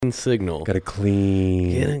clean signal. Got a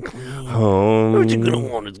clean. Get it clean. Home. What you gonna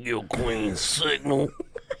want is get a clean signal.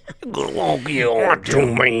 You're gonna want to get on to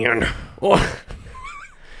man.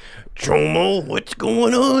 Chomo, what's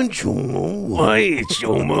going on, Chomo? Hey,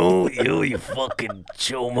 Chomo. You fucking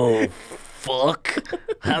Chomo fuck.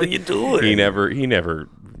 How you doing? He never he never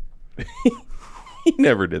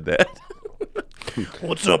did that.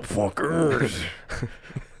 What's up, fuckers?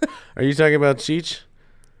 Are you talking about Cheech?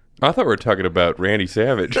 I thought we were talking about Randy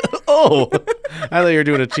Savage. Oh, I thought you were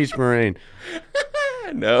doing a Cheech Moraine.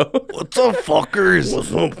 No. What's up, fuckers?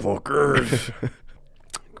 What's up, fuckers?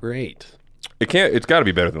 Great. It's got to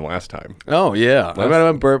be better than last time. Oh, yeah. I'm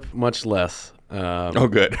going to burp much less. Oh,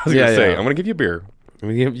 good. I was going to say, I'm going to give you a beer. I'm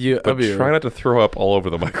going to give you a beer. Try not to throw up all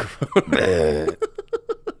over the microphone.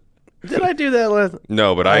 Did I do that last?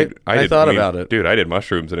 No, but I thought about it. Dude, I did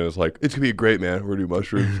mushrooms, and it was like, it's going to be great, man. We're going to do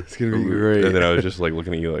mushrooms. It's going to be great. And then I was just like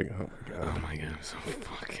looking at you like, oh, my God. Oh, my God. I'm so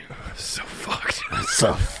fucking... So fucked. I'm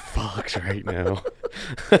so fucked right now.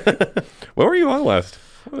 What were you on last?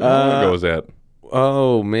 How long ago was that?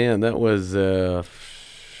 Oh, man. That was...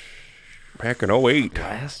 Back in 08.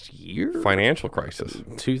 last year? Financial crisis.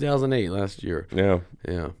 2008, last year. Yeah.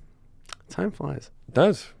 Yeah. Time flies. It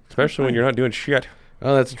does. Especially when you're not doing shit.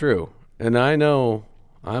 Oh, that's true. And I know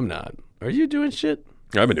I'm not. Are you doing shit?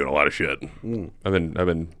 I've been doing a lot of shit. I've been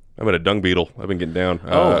a dung beetle. I've been getting down.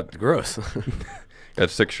 Gross. Got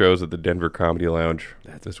 6 shows at the Denver Comedy Lounge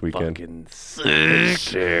this weekend. Fucking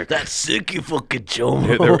sick. That's sick, you fucking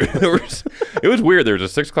Jomo. It was weird. There was a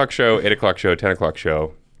 6 o'clock show, 8 o'clock show, 10 o'clock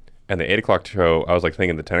show. And the 8 o'clock show, I was like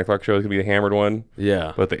thinking the 10 o'clock show was going to be the hammered one.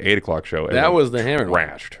 Yeah. But the 8 o'clock show. That was the hammered one.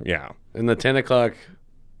 Trashed. Yeah. And the 10 o'clock,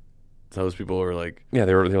 those people were like... Yeah,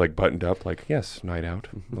 they're like buttoned up like, yes, night out.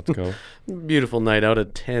 Let's go. Beautiful night out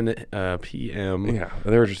at 10 p.m. Yeah.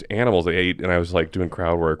 And there were just animals that ate. And I was like doing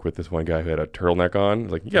crowd work with this one guy who had a turtleneck on.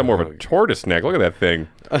 Like, you got more of a tortoise neck. Look at that thing.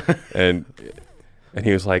 And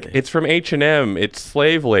he was like, it's from H&M. It's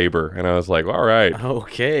slave labor. And I was like, all right.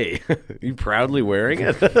 Okay. You proudly wearing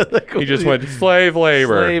it? He just went, slave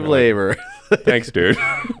labor. Slave labor. Thanks, dude.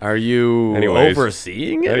 Are you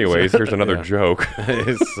overseeing it? Anyways, here's another joke.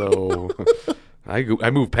 So I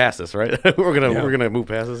move past this, right? we're gonna move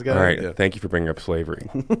past this guy. All right. Thank you for bringing up slavery.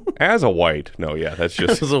 As a white. No, yeah, that's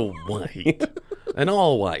just. As a white. An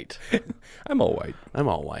all white. I'm all white. I'm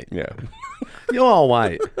all white. Yeah. You're all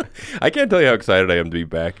white. I can't tell you how excited I am to be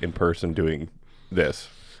back in person doing this.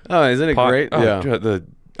 Oh, isn't it great? Yeah.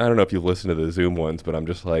 I don't know if you listen to the Zoom ones, but I'm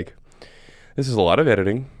just like, this is a lot of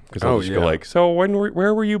editing. Because I'll just go like, so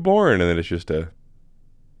where were you born? And then it's just a...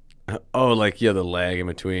 Oh, like, the lag in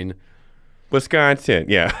between. Wisconsin.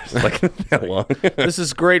 Yeah. It's like that long. This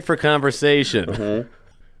is great for conversation. Mm-hmm.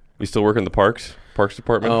 You still work in the parks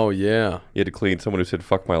department? Oh, yeah. You had to clean someone who said,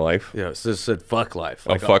 fuck my life? Yeah, it said fuck life.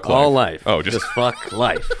 Like, fuck life. All life. Oh, just fuck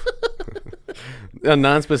life. A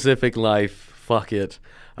non-specific life. Fuck it.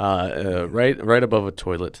 Right above a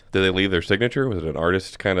toilet. Did they leave their signature? Was it an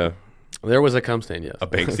artist kind of... There was a cum stain, yes. A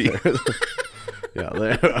Banksy. Yeah,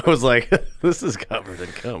 I was like, this is covered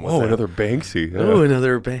in cum. Oh, another Banksy. Oh,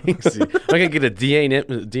 another Banksy. I can get a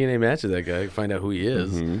DNA match of that guy, find out who he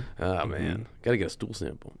is. Mm-hmm. Oh, man. Got to get a stool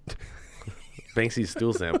sample. Banksy's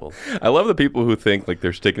stool sample. I love the people who think like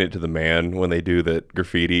they're sticking it to the man when they do the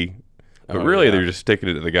graffiti. But really, they're just sticking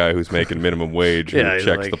it to the guy who's making minimum wage and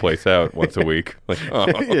checks the place out once a week. Like, oh.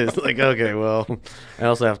 It's like, okay, well, I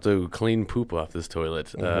also have to clean poop off this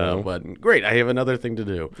toilet. But great, I have another thing to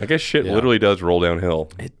do. I guess shit literally does roll downhill.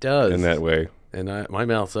 It does. In that way. And my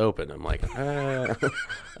mouth's open. I'm like,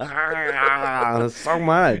 so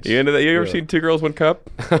much. You into that? You ever seen 2 Girls, 1 Cup?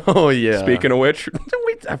 Oh, yeah. Speaking of which.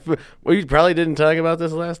 We probably didn't talk about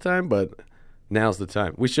this last time, but now's the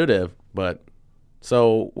time. We should have, but...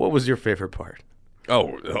 So, what was your favorite part?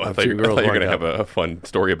 Oh, I thought you were going to have a fun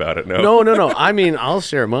story about it. No. I mean, I'll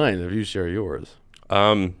share mine if you share yours.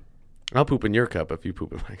 I'll poop in your cup if you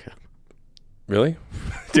poop in my cup. Really?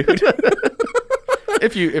 Dude.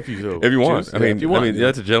 if you want. Choose, I mean,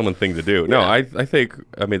 that's a gentleman thing to do. Yeah. No, I think,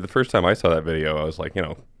 the first time I saw that video, I was like,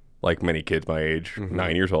 like many kids my age,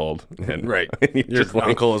 9 years old. And right. Your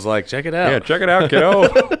uncle was like, check it out. Yeah, check it out,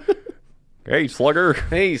 kiddo. Hey, slugger.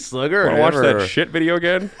 Hey, slugger. Want to watch that shit video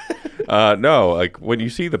again? No, like when you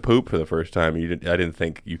see the poop for the first time, I didn't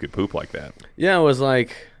think you could poop like that. Yeah, I was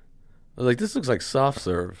like, this looks like soft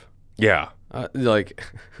serve. Yeah.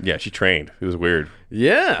 Yeah, she trained. It was weird.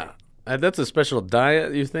 Yeah. That's a special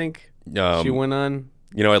diet, you think? She went on?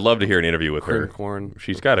 I'd love to hear an interview with her. Corn.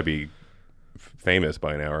 She's got to be famous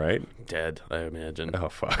by now, right? Dead, I imagine. Oh,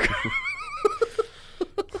 fuck.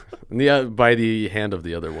 By the hand of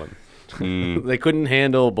the other one. They couldn't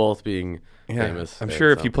handle both being famous. I'm and sure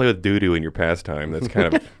if you something. play with doo-doo in your pastime, that's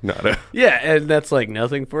kind of not a... Yeah, and that's like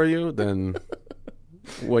nothing for you, then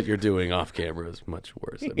what you're doing off camera is much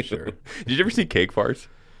worse, I'm sure. Did you ever see Cake Farts?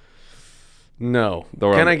 No.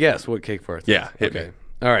 They're Can on- I guess what cake farts Yeah, is? hit me. Okay.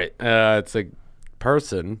 All right. It's a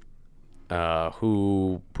person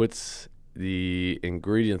who puts the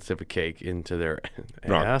ingredients of a cake into their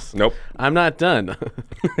Wrong. ass. Nope. I'm not done.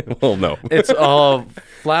 Well, no. It's all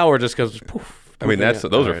flour just goes poof. I mean, poofing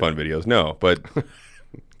out. those are All fun videos. No, but right.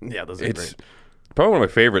 Yeah, those are it's great. probably one of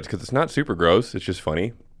my favorites because it's not super gross. It's just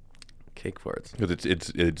funny Cake farts. because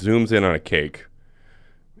it zooms in on a cake,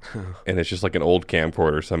 and it's just like an old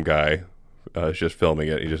camcorder. Some guy is just filming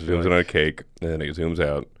it. He just zooms in on a cake, and then it zooms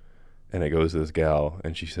out, and it goes to this gal,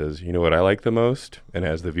 and she says, "You know what I like the most?" And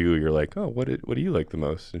as the viewer, you're like, "Oh, what do you like the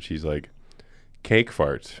most?" And she's like, "Cake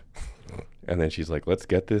farts." And then she's like, "Let's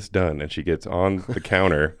get this done." And she gets on the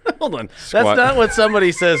counter. Hold on. Squat- That's not what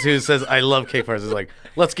somebody says who says, I love cake farts. It's like,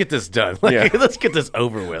 let's get this done. Like, Yeah. let's get this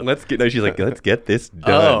over with. She's like, "Let's get this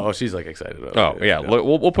done." Oh, she's like excited about Oh it. yeah,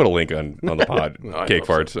 we'll put a link on the pod. I Cake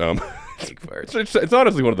hope farts. Cake farts. It's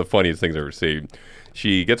honestly one of the funniest things I've ever seen.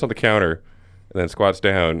 She gets on the counter and then squats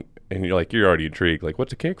down, and you're already intrigued. Like,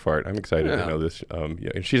 what's a cake fart? I'm excited to Yeah. know this. Yeah,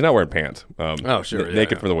 and she's not wearing pants. Oh, sure, yeah,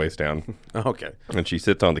 naked yeah. from the waist down, Okay. and she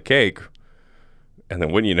sits on the cake, and then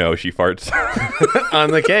wouldn't you know, she farts.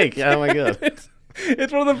 On the cake. Oh, my God.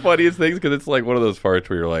 It's one of the funniest things because it's like one of those farts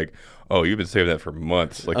where you're like, oh, you've been saving that for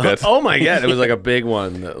months. Like that's Oh, my God. It was like a big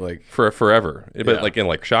one that, like, for forever. But Yeah. like in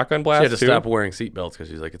like shotgun she blast had to too. stop wearing seatbelts because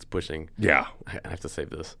she's like, it's pushing. Yeah. I have to save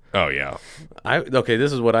this. Oh yeah. Okay,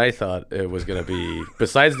 this is what I thought it was going to be.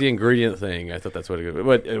 Besides the ingredient thing, I thought that's what it was.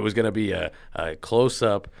 But it was going to be a close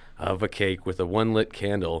up of a cake with a one lit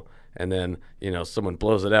candle, and then someone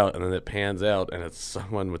blows it out, and then it pans out, and it's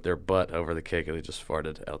someone with their butt over the cake, and they just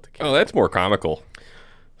farted out the cake. Oh, that's more comical.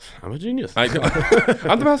 I'm a genius. I'm the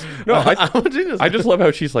best. No, I'm a genius. I just love how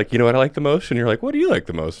she's like, you know what I like the most, and you're like, what do you like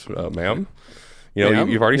the most, ma'am? Ma'am?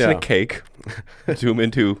 You've already seen Yeah. a cake. Zoom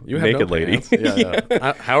into You have naked no lady. pants.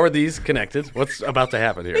 Yeah. How are these connected? What's about to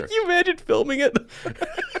happen here? Can you imagine filming it?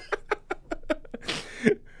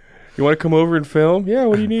 You want to come over and film? Yeah.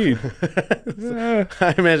 What do you need?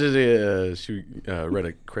 I imagine she read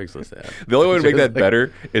a Craigslist ad. The only way to make that Like,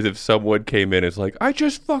 better is if someone came in and is like, I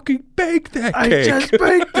just fucking baked that I cake. just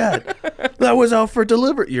baked that. That was out for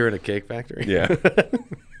delivery. You're in a cake factory. Yeah.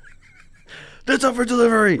 That's out for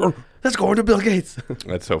delivery. That's going to Bill Gates.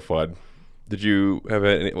 That's so fun. Did you have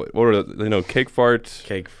any, what are the, cake farts?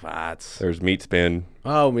 Cake farts. There's meat spin,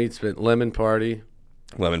 Oh, meat spin. Lemon party.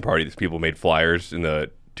 lemon party. These people made flyers in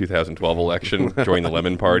the 2012 election, joined the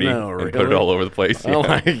lemon party, No, and put it really? all over the place. Oh,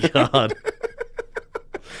 Yeah. my God.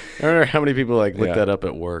 I wonder how many people look Yeah. that up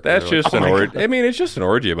at work. That's They're like, just "Oh an my orgy. God." I mean, it's just an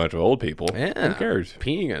orgy, a bunch of old people. Yeah. Who cares?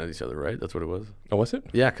 Peeing on each other, right? That's what it was. Oh, was it?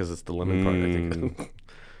 Yeah, because it's the lemon part, I think.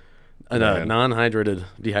 And Man. non-hydrated,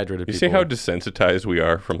 dehydrated You people. see how desensitized we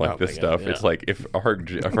are from like Oh this my God, stuff? It's yeah. like if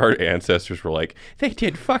our ancestors were like, they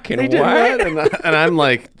did fucking they did what? what? And I'm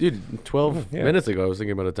like, dude, 12 Yeah. minutes ago I was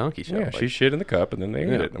thinking about a donkey show. Yeah, Like, she shit in the cup and then they ate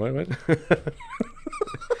Yeah. it. What? and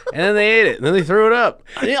then they ate it, and then they threw it up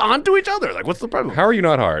onto each other. Like, what's the problem? How are you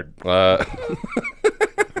not hard?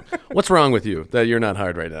 What's wrong with you that you're not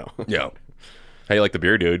hard right now? Yeah. How you like the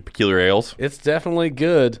beer, dude? Peculiar Ales. It's definitely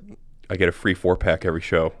good. I get a free 4-pack every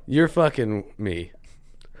show. You're fucking me.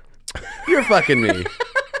 You're fucking me.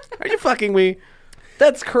 Are you fucking me?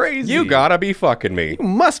 That's crazy. You gotta be fucking me. You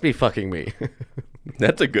must be fucking me.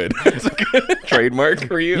 That's a good trademark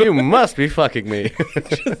for you. You must be fucking me.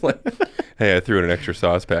 Just like, hey, I threw in an extra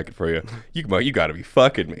sauce packet for you. You gotta be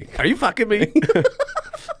fucking me. Are you fucking me?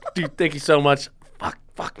 Dude, thank you so much.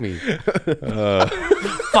 Fuck me.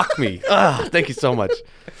 Fuck me. Thank you so much.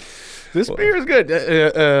 This beer is good.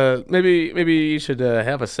 Maybe you should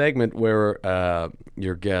have a segment where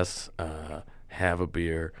your guests have a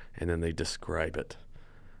beer and then they describe it.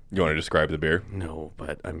 You want to describe the beer, No,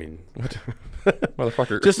 but I mean,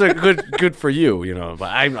 motherfucker? just a good for you,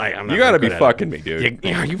 But I'm not. you gotta very be good at fucking it. me, dude.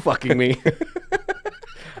 Yeah, are you fucking me?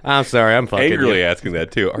 I'm sorry, I'm fucking Angrily you. asking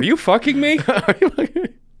that too. Are you fucking me? Are you fucking me?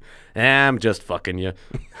 I'm just fucking you.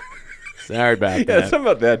 Sorry about Yeah, that. something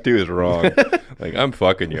about that too is wrong. Like, I'm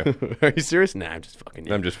fucking you. Are you serious? Nah, I'm just fucking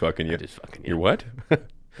you. I'm just fucking you. just fucking you. You're what? Oh,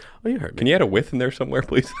 you heard me. Can you add a with in there somewhere,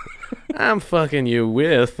 please? I'm fucking you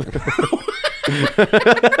with.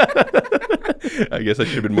 I guess I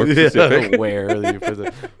should have been more specific. Where?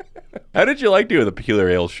 How did you like doing the Peculiar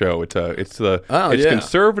Ale show? It's yeah.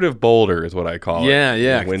 conservative Boulder is what I call it.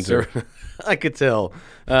 Yeah. in Windsor. I could tell.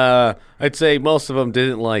 I'd say most of them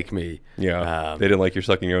didn't like me. Yeah, Um, they didn't like your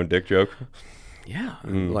sucking your own dick joke. Yeah,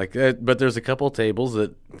 like but there's a couple tables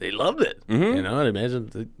that they loved it. You know, I'd imagine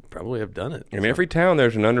they probably have done it. In every town,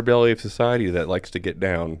 there's an underbelly of society that likes to get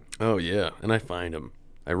down. Oh yeah, and I find them,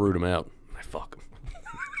 I root them out, I fuck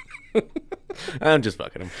them. I'm just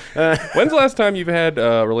fucking them. When's the last time you've had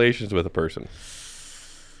relations with a person?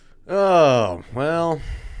 Oh well,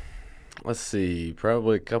 let's see,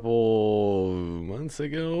 probably a couple months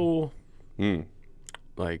ago,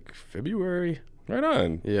 like February. Right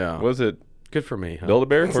on. Yeah, Was it good for me. Huh?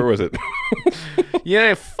 Build-A-Bear? Where was it? Yeah,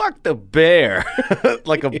 I fucked a bear,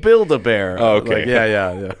 like a Build-A-Bear. Oh, okay. Like,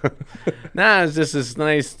 yeah. Nah, it's just this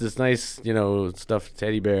nice, stuffed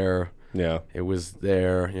teddy bear. Yeah. It was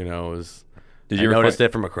there, It was. Did I you ever noticed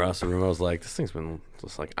it from across the room. I was like, this thing's been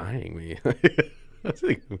just like eyeing me. I was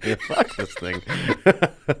like, fuck this thing.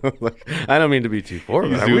 Like, I don't mean to be too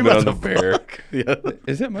forward. Zoom in on the bear. Yeah.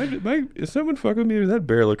 Is someone fucking me? Or is that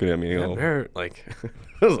bear looking at me? That bear, like,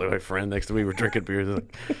 it was like my friend next to me. We're drinking beer.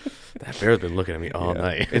 Like, that bear's been looking at me all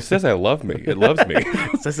night. It says I love me. It loves me.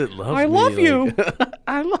 It says it loves me. I love you.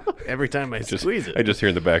 I love every time I squeeze it. I just hear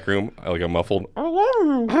in the back room, like a muffled, I love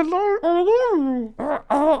you. I love you.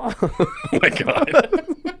 Oh my God.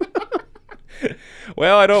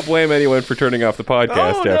 Well, I don't blame anyone for turning off the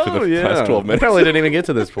podcast after the last 12 We minutes. probably didn't even get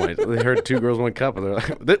to this point. They heard Two Girls, One Cup. And they're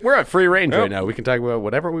like, we're at free range right now. We can talk about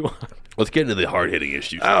whatever we want. Let's get into the hard-hitting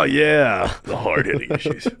issues. Oh, yeah. The hard-hitting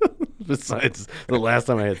issues. Besides the last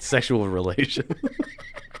time I had sexual relation.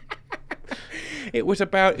 It was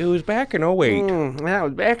back in 08. That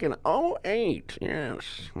was back in 08.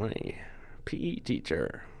 Yes, my PE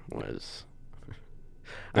teacher was...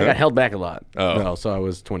 I got held back a lot. Oh. No, so I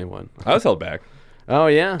was 21. I was held back. Oh,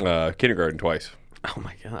 yeah? Kindergarten twice. Oh,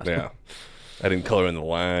 my God. Yeah. I didn't color in the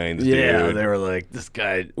lines, Yeah, dude. they were like, this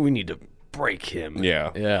guy, we need to break him.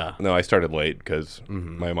 Yeah. Yeah. No, I started late because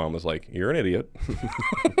my mom was like, you're an idiot.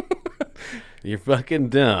 You're fucking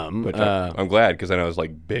dumb. But I'm glad because then I was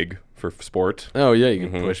like big for sports. Oh, yeah, you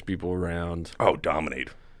can push people around. Oh, dominate.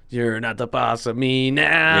 You're not the boss of me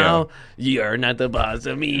now. You're not the boss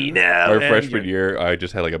of me now. Our freshman year, I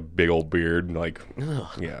just had like a big old beard and like,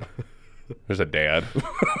 yeah. There's a dad.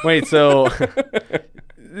 Wait, so,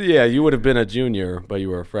 yeah, you would have been a junior, but you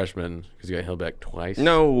were a freshman because you got held back twice?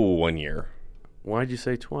 No, 1 year. Why'd you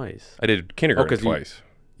say twice? I did kindergarten 'cause you- twice.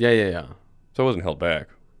 Yeah. So I wasn't held back.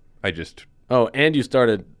 I just, Oh, and you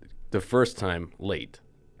started the first time late.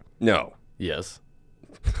 no. Yes.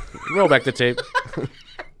 Roll back the tape.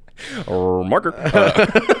 Marker.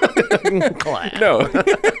 Clap. No.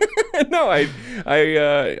 No, I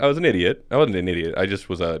was an idiot. I wasn't an idiot. I just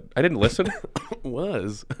was I didn't listen.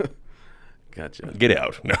 Was. Gotcha. Get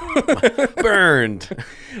out. No. Burned.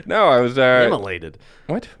 No, I was Immolated.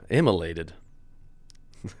 what? Immolated.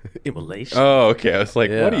 Immolation. Oh, okay. I was like,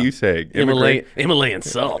 Yeah. what are you saying? Himalayan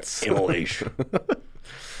salts. Immolation.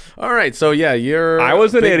 All right, so yeah, you're I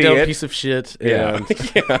was an big, dumb idiot. piece of shit. Yeah. And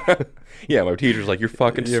Yeah. Yeah, my teacher's like, you're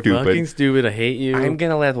fucking you're stupid. fucking stupid. I hate you. I'm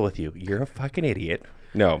gonna level with you. You're a fucking idiot.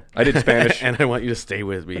 No, I did Spanish. and I want you to stay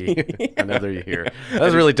with me another year. That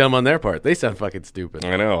was really dumb on their part. They sound fucking stupid.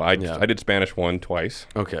 I know. I Yeah. did Spanish 1 twice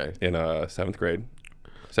Okay. in 7th grade.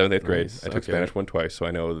 7th, 8th grade. Nice, I took okay. Spanish 1 twice, so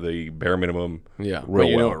I know the bare minimum. Yeah. Real But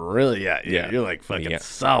you know, well. really, yeah. Yeah. You're like fucking Yeah.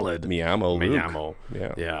 solid. Mi amo, Me Luke. amo.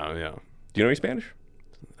 Yeah. Yeah. Do you know any Spanish?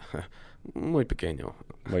 Muy pequeño.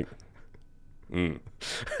 Like,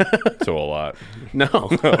 so a lot. No.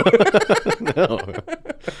 No.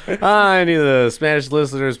 Any of the Spanish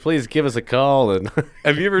listeners, please give us a call. And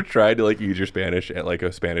Have you ever tried to like use your Spanish at like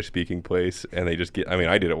a Spanish speaking place and they just get, I mean,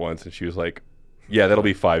 I did it once and she was like, yeah, that'll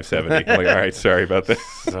be $5.70. I'm like, all right, sorry about that.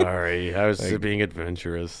 sorry, I was just being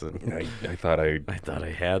adventurous. And I thought I thought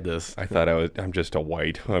I had this. I'm just a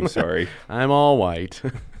white. I'm sorry. I'm all white.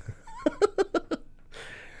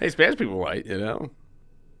 Hey, Spanish people are white, you know?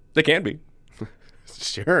 They can be.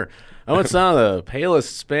 Sure. I once saw the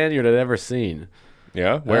palest Spaniard I'd ever seen.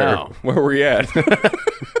 Yeah? Where? Wow. Where were you at?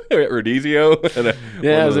 At Rodizio?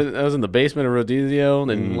 Yeah, I was in the basement of Rodizio.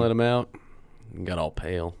 They didn't let him out. He got all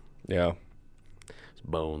pale. Yeah. It's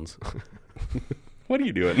bones. What are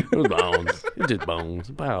you doing? It was bones. It was just bones.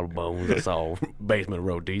 A pile of bones. I saw basement of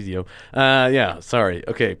Rodizio. Yeah, sorry.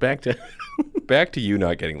 Okay, back to... Back to you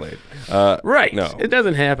not getting laid. Right. No. It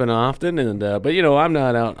doesn't happen often, and but you know, I'm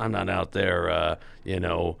not out there, you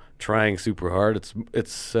know, trying super hard. It's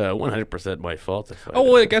 100% my fault. If Oh,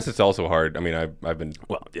 well, I guess it's also hard. I mean, I've been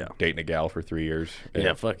yeah. dating a gal for 3 years.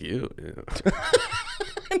 Yeah, fuck you. Yeah.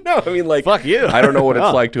 No, I mean, like, Fuck you. I don't know what it's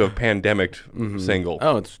Oh. like to have pandemicked single.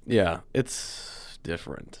 Oh, it's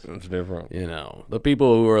different. It's different. You know, the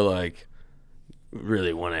people who are like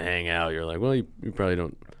really want to hang out, you're like, well, you probably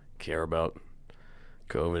don't care about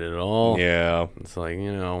COVID at all. Yeah. It's like,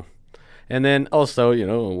 and then also, I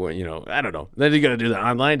don't know. Then you got to do the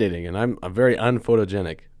online dating, and I'm very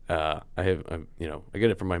unphotogenic. I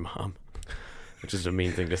get it from my mom, which is a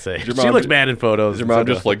mean thing to say. She looks bad in photos. Is your mom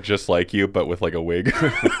just like you, but with like a wig?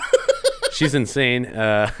 She's insane. You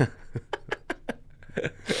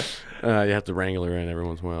have to wrangle her in every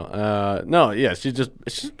once in a while. No, yeah, she's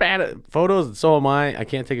bad at photos, and so am I. I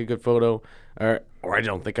can't take a good photo, or I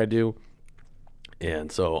don't think I do.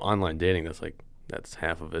 And so online dating, that's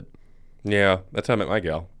half of it. Yeah, that's how I met my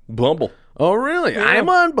gal. Bumble. Oh, really? Yeah. I'm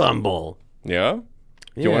on Bumble. Yeah?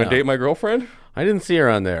 Do you want to date my girlfriend? I didn't see her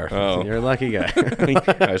on there. Oh. You're a lucky guy.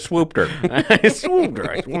 I swooped her. I swiped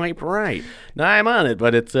right. No, I'm on it,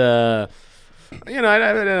 but it's, I haven't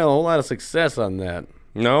had a whole lot of success on that.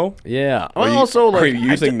 No? Yeah. Are you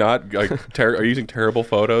using are you using terrible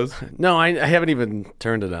photos? No, I haven't even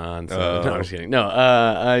turned it on. So, no, I'm just kidding. No,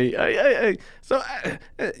 I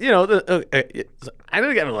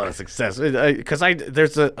don't get a lot of success because I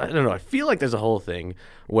don't know. I feel like there's a whole thing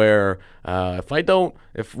where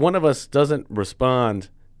if one of us doesn't respond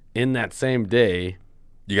in that same day,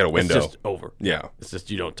 you got a window. It's just over. Yeah. It's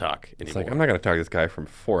just you don't talk anymore. It's like, I'm not going to talk to this guy from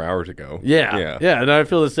 4 hours ago. Yeah. And I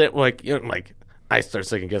feel the same. I start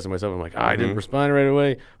second guessing myself. I'm like, I didn't respond right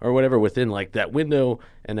away or whatever within like that window.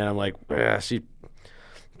 And then I'm like, she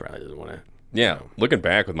probably doesn't want to. Yeah. Looking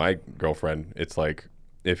back with my girlfriend, it's like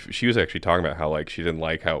if she was actually talking about how like she didn't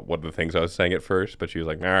like what the things I was saying at first, but she was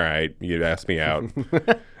like, all right, you asked me out.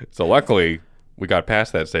 So luckily we got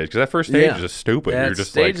past that stage because that first stage is just stupid. That You're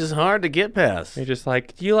just stage is hard to get past. You're just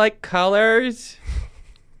like, do you like colors?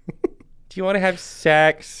 Do you want to have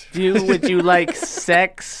sex? Would you like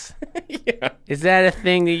sex? Yeah. Is that a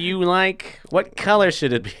thing that you like? What color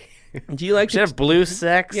should it be? Do you like should it have blue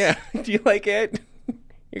sex? Yeah. Do you like it?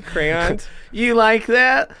 Your crayons? You like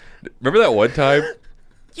that? Remember that one time?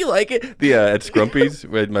 You like it? The at Scrumpy's,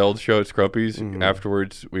 we had my old show at Scrumpy's. Mm-hmm.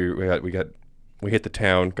 Afterwards, we hit the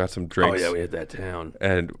town, got some drinks. Oh yeah, we hit that town,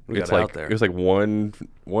 and it was like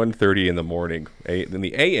 1:30 in the morning, in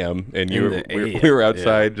the a.m. And we were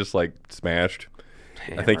outside just like smashed.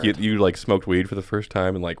 Hammered. I think you like smoked weed for the first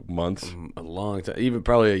time in like months. A long time, even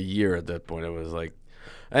probably a year at that point. It was like,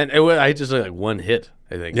 I just like one hit.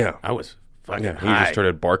 I think. Yeah, I was fucking high. You just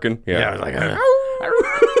started barking. Yeah, I was like.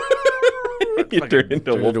 You turned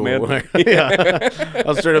into a Wolfman. Yeah. I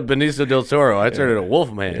was straight up Benicio del Toro. I turned into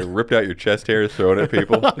Wolfman. You ripped out your chest hair, throwing it at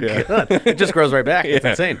people. God. It just grows right back. It's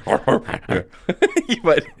insane. But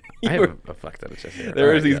I have a fuck ton of chest hair.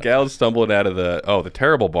 There was these gals stumbling out of the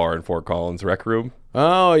Terrible Bar in Fort Collins, Rec Room.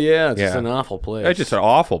 Oh yeah, it's just an awful place. It's just an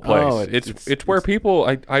awful place. Oh, it's where people.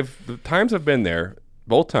 The times I've been there,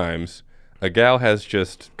 both times, a gal has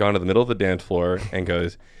just gone to the middle of the dance floor and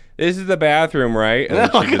goes, "This is the bathroom, right?" And then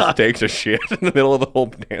she just takes a shit in the middle of the whole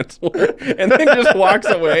dance floor and then just walks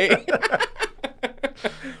away.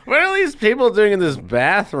 What are these people doing in this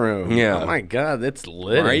bathroom? Yeah. Oh my God, it's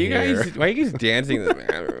lit. Why are you guys dancing in the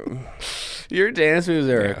bathroom? Your dance moves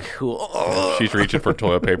are cool. She's reaching for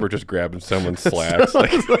toilet paper, just grabbing someone's slacks.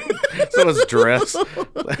 Someone's dress.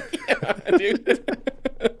 Yeah, dude.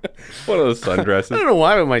 One of those sundresses. I don't know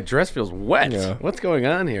why, but my dress feels wet. Yeah. What's going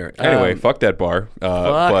on here? Anyway, fuck that bar.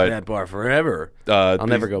 Fuck that bar forever. I'll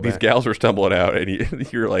never go back. These gals were stumbling out, and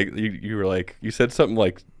you were like, you said something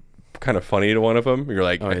like kind of funny to one of them. You're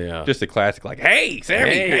like, just a classic, like, "Hey,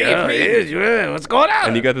 Sammy, hey, what's going on?"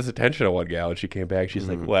 And you got this attention of one gal, and she came back. She's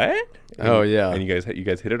like, "What?" And, oh yeah. And you guys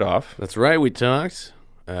hit it off. That's right. We talked.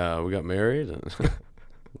 We got married.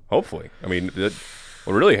 Hopefully, I mean,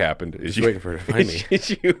 what really happened is waiting for her to find me.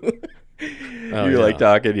 You're like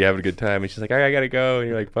talking, you having a good time, and she's like, "All right, I gotta go," and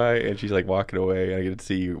you're like, "Bye," and she's like walking away, and I get to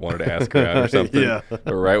see you wanted to ask her out or something. Yeah.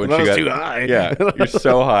 But right when she got too high. Yeah, you're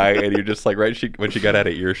so high, and you're just like when she got out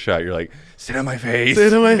of earshot, you're like, "Sit on my face,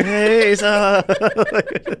 sit on my face."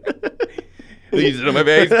 Please sit on my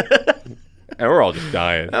face. And we're all just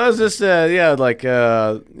dying. I was just, it was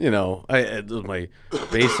my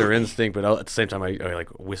baser instinct, but at the same time, I like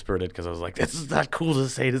whispered it because I was like, "This is not cool to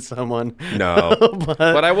say to someone." No,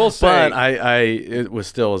 but I will say, it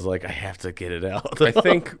was like, I have to get it out. I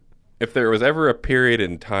think if there was ever a period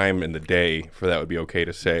in time in the day for that would be okay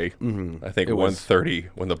to say, I think 1:30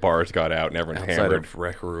 when the bars got out and everyone's hammered. Of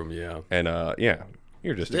Rec Room, yeah. And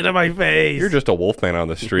you're just sit on my face. You're just a Wolfman on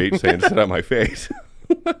the street saying, "Sit on my face."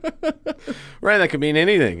 Right, that could mean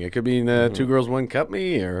anything. It could mean 2 girls, 1 cup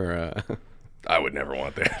me, or I would never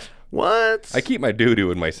want that. What? I keep my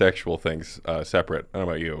doo-doo and my sexual things separate. I don't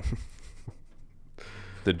know about you.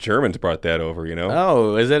 The Germans brought that over, you know?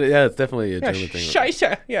 Oh, is it? Yeah, it's definitely a German thing.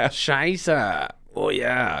 Scheisse. Yeah. Scheisse. Oh,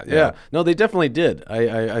 yeah. No, they definitely did.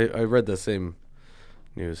 I read the same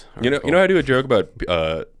news. You know how I do a joke about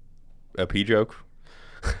a pee joke?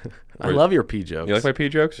 I love your pee jokes. You like my pee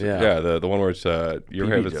jokes? Yeah. The one where it's you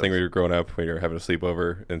ever have this jokes. thing where you're growing up when you're having a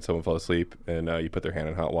sleepover and someone fell asleep and you put their hand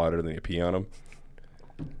in hot water and then you pee on them.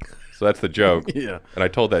 So that's the joke. Yeah. And I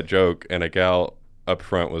told that joke and a gal up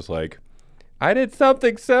front was like, "I did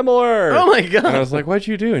something similar." Oh my god! And I was like, "What'd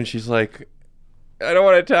you do?" And she's like, "I don't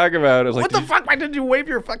want to talk about it." I was what like, the fuck? Why did you wave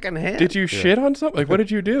your fucking hand? Did you shit on something? Like, what did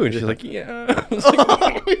you do? And she's like, "Yeah." I was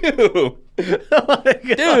like, "Ew." Oh my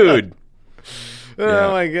god. Dude.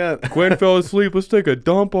 Oh my god. Gwen fell asleep. Let's take a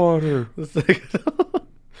dump on her. It's like-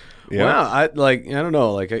 Yeah. Wow. I don't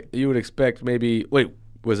know. Like you would expect maybe. Wait,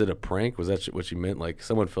 was it a prank? Was that what you meant? Like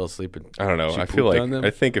someone fell asleep and I don't know. she I feel pooped like on them?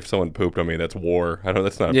 I think if someone pooped on me, that's war. I don't.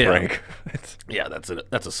 That's not a Yeah. prank. It's Yeah,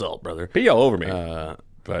 that's assault, brother. pee all over me.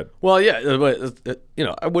 But Well, yeah, but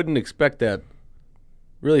I wouldn't expect that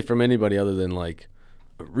really from anybody other than like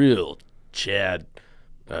a real Chad,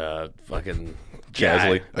 fucking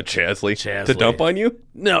Chasley, guy. a Chasley, Chasley. to dump on you.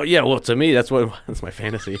 No, yeah, well, to me that's my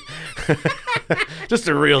fantasy. Just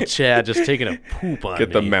a real Chad, just taking a poop on Get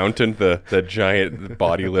me. the mountain, the giant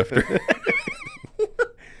body lifter.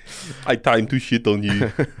 I time to shit on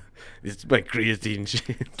you. It's my creatine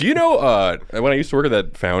shit. Do you know when I used to work at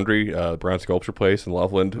that foundry, Brown Sculpture place in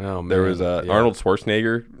Loveland? Oh, there man, was yeah. Arnold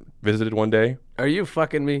Schwarzenegger visited one day. Are you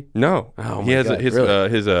fucking me? No, Oh, he my has God, his really?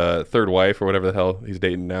 his third wife or whatever the hell he's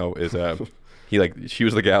dating now is she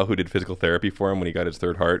was the gal who did physical therapy for him when he got his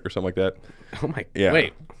third heart or something like that. Oh my. Yeah.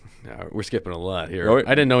 Wait. No, we're skipping a lot here. Oh, I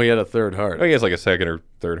didn't know he had a third heart. Oh, he has like a second or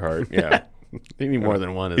third heart. Yeah, You need more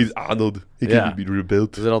than one. he's Arnold. He Yeah. can be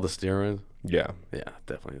rebuilt. Is it all the steroids? Yeah. Yeah,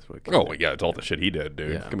 definitely is what. Oh yeah, it's all the shit he did,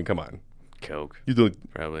 dude. Yeah. I mean, come on. Coke, You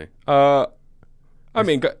don't. probably. I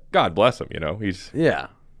mean, God bless him. You know, he's Yeah.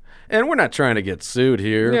 And we're not trying to get sued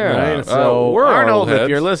here, Yeah, right? So, we're Arnold, Arnold if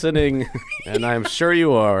you're heads. listening, and I'm sure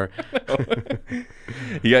you are,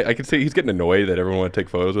 I can see he's getting annoyed that everyone want to take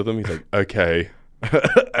photos with him. He's like, okay.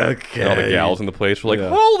 okay. And all the gals in the place were like,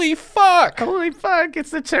 Yeah. holy fuck. Holy fuck,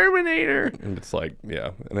 it's the Terminator. And it's like,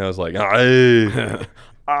 yeah. And I was like, "Aye."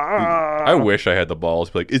 I wish I had the balls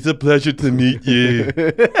to be like, it's a pleasure to meet you.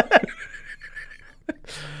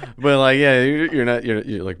 But like, yeah,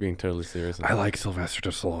 you're like being totally serious. I like Sylvester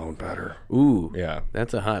Stallone better. Ooh, Yeah.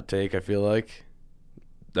 that's a hot take. I feel like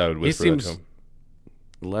I would he whisper that seems to him.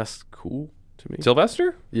 less cool to me.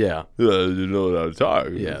 Sylvester? Yeah. You know what I'm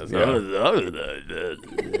talking. Yeah.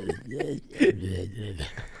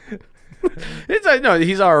 It's no,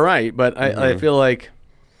 he's all right, but I feel like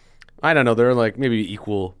I don't know. They're like maybe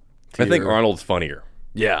equal. I think tier. Arnold's funnier.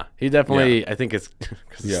 Yeah, he definitely. I think it's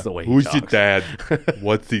because it's the way he Who's talks. your dad?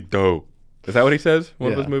 What's he do? Is that what he says?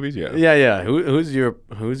 One of Yeah. those movies? Yeah. Yeah. Who's your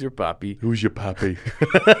papi? Who's your pappy?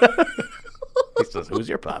 He says, "Who's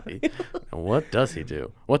your papi?" And what does he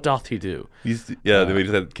do? What doth he do? He's the way he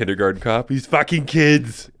said kindergarten cop. He's fucking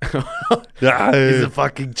kids. He's a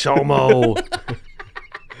fucking chomo.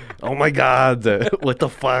 Oh my god! What the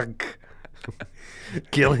fuck?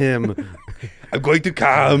 Kill him! I'm going to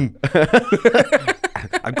come.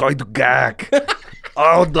 I'm going to gag.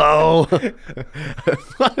 Oh no!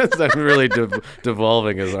 I'm really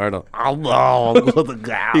devolving as Arnold. Oh no! The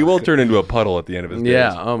gag. He will turn into a puddle at the end of his days.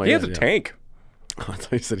 Yeah, oh my He has God, a yeah. tank. I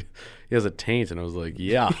thought you said he has a taint, and I was like,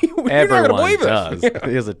 yeah, not gonna everyone believe this. does. Yeah.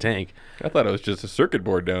 He has a tank. I thought it was just a circuit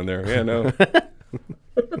board down there. Yeah, no.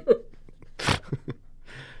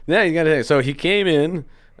 Yeah, you got to. So he came in.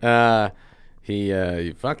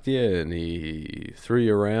 He fucked you, and he threw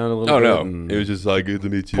you around a little Oh bit. no, and it was just like good to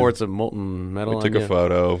meet you. poured some molten metal We on took you. a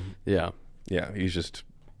photo. Yeah, Yeah, he's just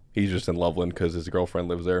in Loveland because his girlfriend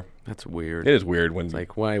lives there. that's weird. It is weird when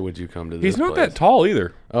Like, why would you come to this he's not place? that tall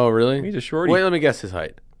either. Oh, really? He's a shorty. Wait, let me guess his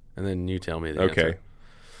height, and then you tell me the Okay, answer.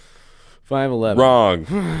 5'11". wrong.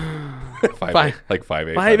 Five- like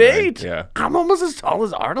 5'8". 5'8". Yeah, I'm almost as tall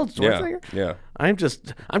as Arnold yeah, Schwarzenegger. yeah. I'm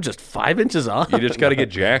just 5 inches off. You just got to get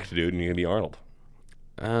jacked, dude, and you can be Arnold.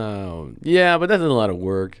 Oh, yeah, but that's a lot of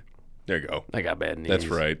work. There you go. I got bad knees. That's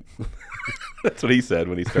right. That's what he said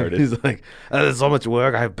when he started. He's like, there's so much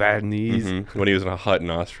work. I have bad knees. Mhm. When he was in a hut in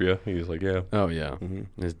Austria, he was like, "Yeah." Oh yeah.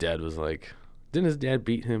 His dad was like, didn't his dad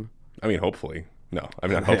beat him? I mean, hopefully. No, I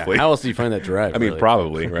mean, not Yeah, hopefully. how else do you find that drive? I mean, really?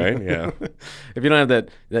 probably, right? Yeah. If you don't have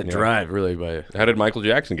that drive, really, by How did Michael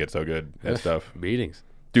Jackson get so good at stuff? beatings.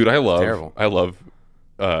 Dude, I love. terrible. I love.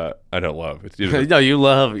 I don't love. It's usually, No, you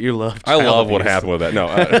love. I child love what abuse. happened with that. No.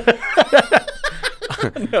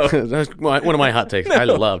 That's one of my hot takes. I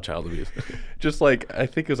love child abuse. Just like I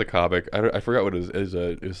think it was a comic. I forgot what it was.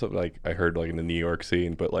 It was something like I heard like in the New York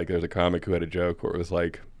scene, but like there's a comic who had a joke where it was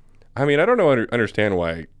like, I mean, I don't understand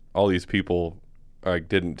why all these people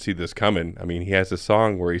didn't see this coming. I mean, he has a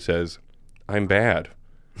song where he says, "I'm bad.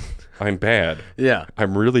 I'm bad. Yeah.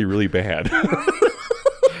 I'm really, really bad."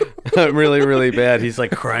 I'm really, really bad. He's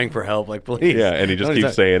like crying for help, like, please. Yeah, and he just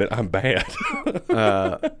keeps saying it. I'm bad.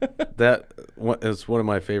 That is one of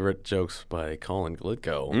my favorite jokes by Colin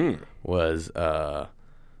Glitko. Was I'm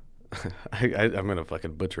gonna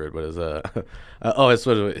fucking butcher it, but it's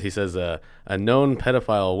what he says. A known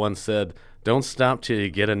pedophile once said, "Don't stop till you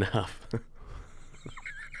get enough."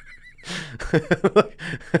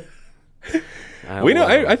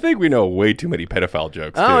 I think we know way too many pedophile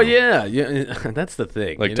jokes. Oh too. yeah. That's the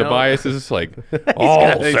thing. Like Tobias is just like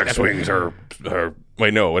all sex swings are.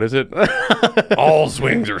 Wait, no, what is it? All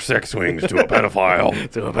swings are sex swings to a pedophile.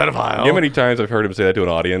 To a pedophile. You know how many times I've heard him say that to an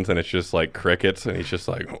audience, and it's just like crickets, and he's just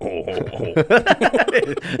like, oh.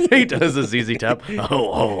 He does a ZZ Top.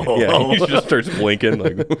 Yeah, he just starts blinking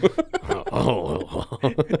like.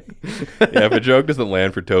 Yeah, if a joke doesn't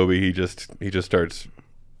land for Toby, he just starts.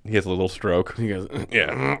 He has a little stroke. He goes,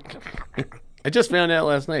 yeah. I just found out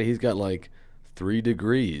last night he's got like 3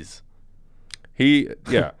 degrees. He's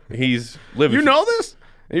lived. You know this?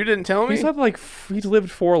 You didn't tell me? He's lived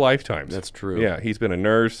 4 lifetimes. That's true. Yeah, he's been a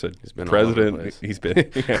nurse, he's been president. all over the place. He's been.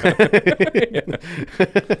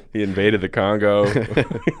 Yeah. He invaded the Congo.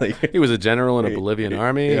 He was a general in a Bolivian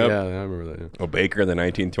army. Yep. Yeah, I remember that. A baker in the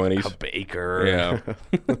 1920s. A baker. Yeah.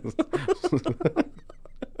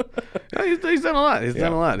 Yeah, he's done a lot. He's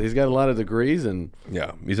done a lot. He's got a lot of degrees and.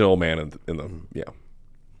 Yeah, he's an old man in the. Yeah.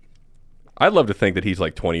 I'd love to think that he's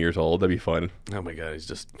like 20 years old. That'd be fun. Oh my god, he's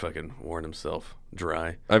just fucking worn himself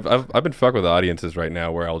dry. I've been fucked with audiences right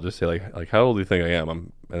now where I'll just say like how old do you think I am?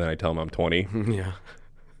 And then I tell them I'm 20. Yeah.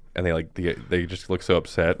 And they just look so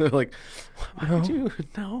upset. They're like, why would you?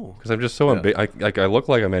 No. Because I'm just so I look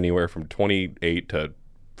like I'm anywhere from 28 to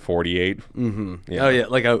 48. Mm-hmm. Yeah. Oh yeah,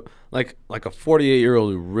 like a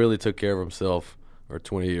 48-year-old who really took care of himself, or a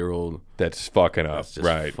 20-year-old that's fucking up, that's just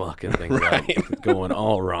right? fucking things up, going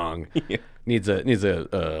all wrong. Yeah. Needs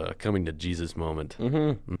a coming to Jesus moment.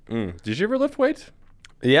 Mm-hmm. Mm. Did you ever lift weights?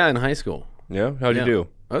 Yeah, in high school. Yeah, how'd you do?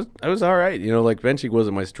 I was all right. You know, like benching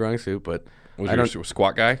wasn't my strong suit, but was you a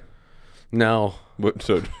squat guy? No. What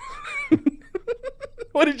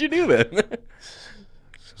did you do then?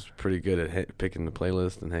 Pretty good at picking the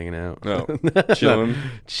playlist and hanging out. No,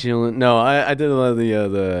 chilling. No, I did a lot of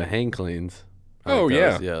the hang cleans. Oh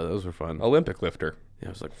yeah, those were fun. Olympic lifter. Yeah,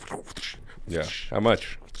 it was like. Yeah, how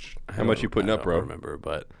much? How much you putting up, bro? I don't remember,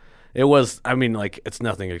 but it was. I mean, like it's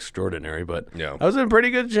nothing extraordinary, but yeah, I was in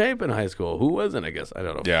pretty good shape in high school. Who wasn't? I guess I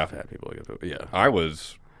don't know. Yeah, fat people. Yeah,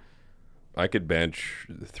 I could bench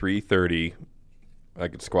 330. I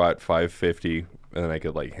could squat 550, and then I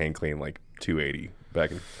could like hang clean like 280.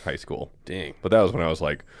 Back in high school. Dang. But that was when I was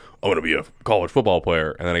like, I want to be a college football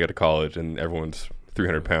player. And then I got to college and everyone's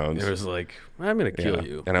 300 pounds. It was like, I'm going to kill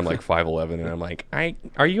you. And I'm like 5'11", and I'm like,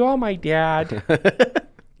 are you all my dad?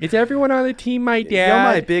 Is everyone on the team my dad? You're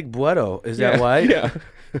my big bueto. Is that why? Yeah.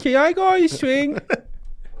 Can I go on swing?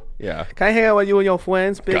 Yeah. Can I hang out with you and your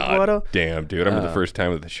friends, big bueto? Damn, dude. I remember the first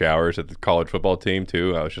time with the showers at the college football team,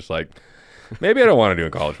 too. I was just like, maybe I don't want to do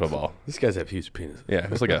college football. These guys have huge penises. Yeah, it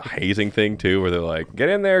was like a hazing thing too, where they're like, "Get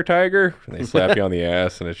in there, Tiger," and they slap you on the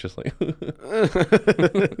ass, and it's just like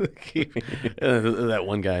that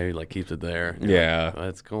one guy who like keeps it there. Yeah,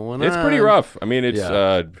 what's going on? It's pretty rough. I mean, it's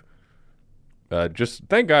just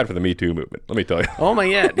thank God for the Me Too movement. Let me tell you. Oh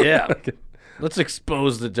my God, yeah. Let's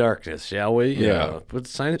expose the darkness, shall we? Yeah.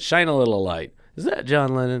 Let's shine a little light. Is that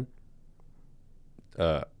John Lennon?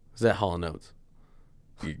 Is that Hall & Oates?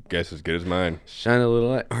 You guess as good as mine. Shine a little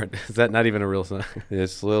light. Or is that not even a real song?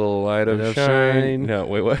 This little light of shine. No,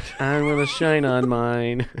 wait, what? I'm going to shine on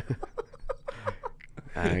mine.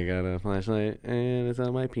 I got a flashlight and it's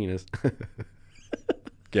on my penis.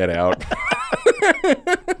 Get out.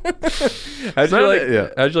 How'd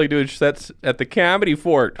you like doing sets at the Comedy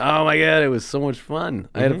Fort? Oh my God, it was so much fun.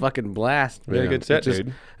 I had a fucking blast. Very good set,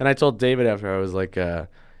 dude. And I told David after, I was like,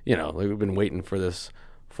 we've been waiting for this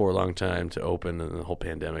for a long time to open, and the whole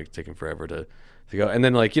pandemic taking forever to go. And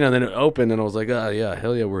then then it opened, and I was like, oh yeah,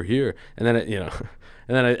 hell yeah, we're here. And then and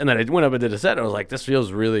then I went up and did a set, and I was like, this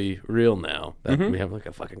feels really real now that we have like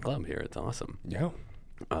a fucking club here. It's awesome. Yeah.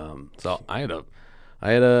 So I had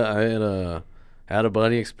a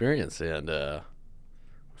buddy experience, and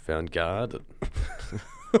found God.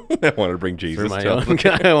 I wanted to bring Jesus.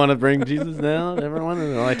 I want to bring Jesus now. Everyone,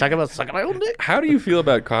 and I talk about sucking my own dick. How do you feel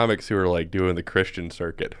about comics who are like doing the Christian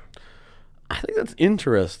circuit? I think that's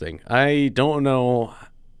interesting. I don't know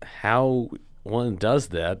how one does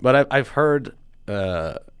that, but I've heard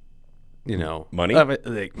Money?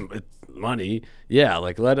 Money. Yeah,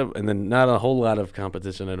 like let them, and then not a whole lot of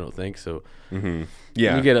competition, I don't think. So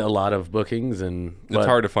Yeah. you get a lot of bookings, and It's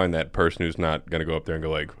hard to find that person who's not going to go up there and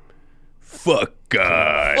go like, fuck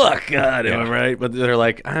God. Fuck God, am I right? But they're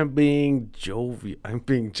like, I'm being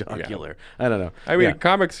jocular. I don't know. I mean,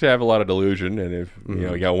 comics have a lot of delusion, and if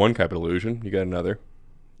you got one type of delusion, you got another.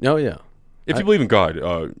 Oh, yeah. If you believe in God,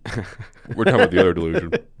 we're talking about the other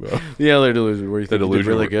delusion. The other delusion where you The think you did delusion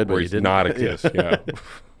really good, where but you he's didn't. not exist. Yeah.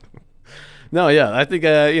 No, yeah, I think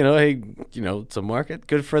hey, it's a market.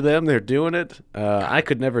 Good for them. They're doing it. I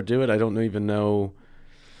could never do it. I don't even know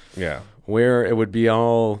Yeah. where it would be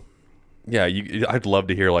all. Yeah, I'd love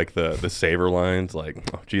to hear like the saver lines, like,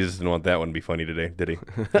 "Oh, Jesus didn't want that one to be funny today, did he?"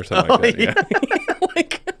 Or something like that. Yeah.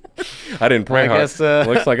 Like, I didn't pray hard. guess,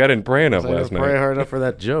 Looks like I didn't pray enough I last didn't night. pray hard enough for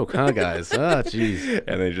that joke, huh, guys? Ah, jeez.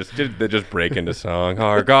 And they just break into song.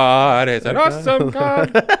 Our God is an awesome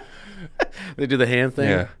God. They do the hand thing.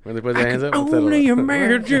 Yeah. Where they put their hands up. Only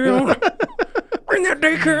imagine when that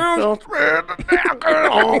day comes.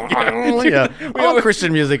 Yeah. All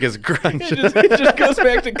Christian music is grunge. It just goes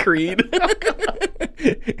back to Creed.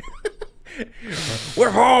 We're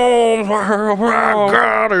home.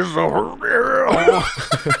 God is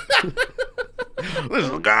This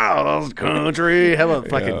is God's country. How about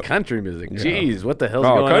fucking country music? Jeez, what the hell's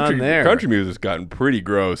going on there? Country music's gotten pretty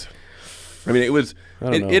gross. I mean, don't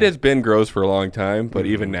know. it has been gross for a long time, but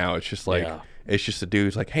even now, it's just like Yeah. it's just a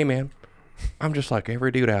dude's like, "Hey, man, I'm just like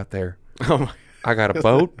every dude out there. Oh my! I got a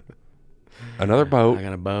boat, another boat, I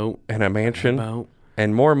got a boat. and a mansion, boat.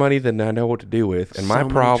 and more money than I know what to do with. And So my many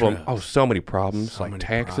problem, trips. so many problems, So like many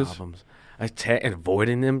taxes. problems. And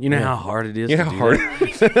avoiding them. You know how hard it is. You know to how do hard.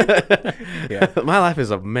 that? Yeah. My life is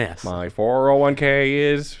a mess. My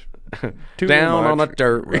 401k is too Down on a much.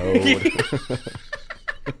 dirt road.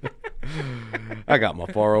 I got my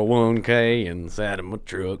 401k inside of my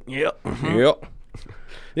truck. Yep. Yep.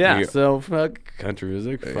 Yeah. Yeah. So fuck country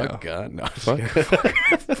music. Yeah. Fuck God. No. just Fuck,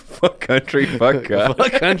 kidding. fuck country. Fuck God.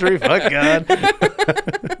 Fuck country. Fuck God.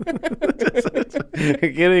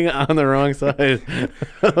 Getting on the wrong side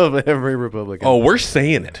of every Republican. Oh, we're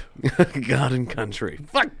saying it. God and country.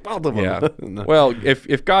 Fuck both of them. Yeah. No. Well,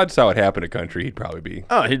 if God saw it happen to country, he'd probably be.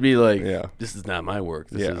 Oh, he'd be like, Yeah. this is not my work.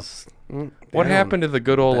 This Yeah. is. What down. happened to the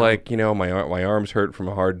good old my arms hurt from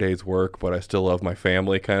a hard day's work, but I still love my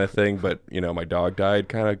family kind of thing. But my dog died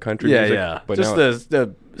kind of country Yeah, music. yeah. But Just now,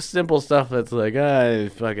 the simple stuff that's like,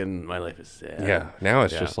 fucking, my life is sad. yeah. Now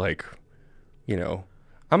it's Yeah. just like,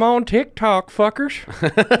 I'm on TikTok, fuckers.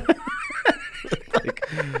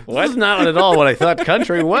 This is not at all what I thought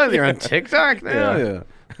country was. You're on TikTok now? Yeah.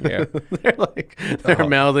 Yeah. They're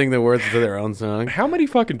mouthing the words to their own song. How many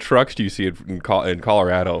fucking trucks do you see in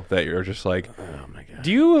Colorado that you're just like, Oh, my God.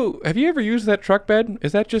 have you ever used that truck bed?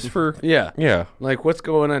 Is that just for? Yeah. Yeah. Like, what's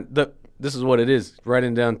going on? This is what it is.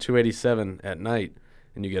 Riding down 287 at night,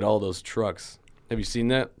 and you get all those trucks. Have you seen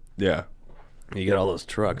that? Yeah. You get all those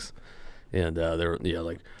trucks. And they're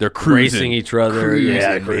They're cruising. racing each other,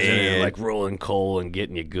 Cruising, cruising, man. and, like rolling coal and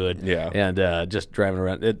getting you good, Yeah. and just driving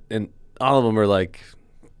around. And all of them are like,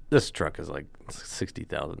 this truck is like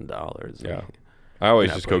 $60,000. Yeah. I always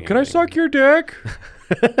Not just go, putting "Can I anything suck your dick?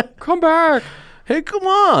 Come back." Hey, come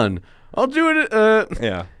on! I'll do it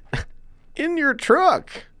Yeah. in your truck.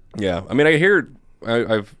 Yeah. I mean,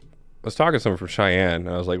 I was talking to someone from Cheyenne, and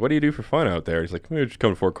I was like, "What do you do for fun out there?" He's like, "I just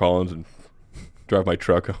come to Fort Collins and drive my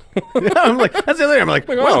truck." I'm like, that's the other thing. I'm like,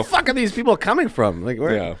 where oh. the fuck are these people coming from? Like,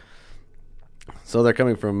 where? Yeah. So they're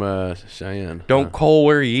coming from Cheyenne. Don't coal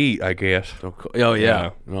where you eat, I guess. Oh yeah. Yeah.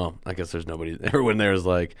 Well, I guess there's nobody. Everyone there is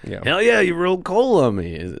like, Yeah. hell yeah, you rolled coal on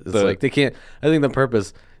me. It's like they can't. I think the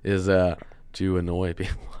purpose is to annoy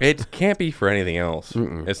people. It can't be for anything else.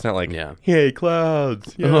 It's not like, Yeah. "Yay,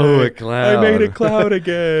 clouds. Yay, Oh, a cloud. I made a cloud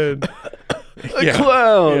again." A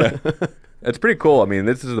clown. Yeah. It's pretty cool. I mean,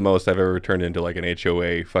 this is the most I've ever turned into like an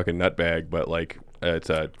HOA fucking nutbag, but like it's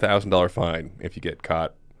a $1,000 fine if you get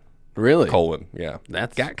caught Really? colon. Yeah.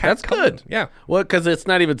 That's Caught good. Yeah. Well, because it's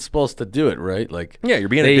not even supposed to do it, right? Like, Yeah, you're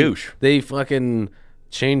being a douche. They fucking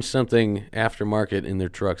change something aftermarket in their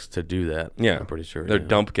trucks to do that. Yeah. I'm pretty sure. They're yeah.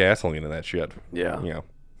 dump gasoline in that shit. Yeah. Yeah.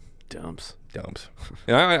 Dumps. Dumps.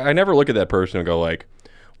 And I never look at that person and go like,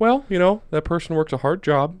 well, that person works a hard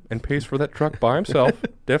job and pays for that truck by himself.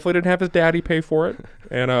 Definitely didn't have his daddy pay for it.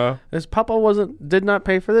 And His papa did not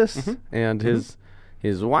pay for this, Mm-hmm. and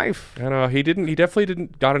his wife. he definitely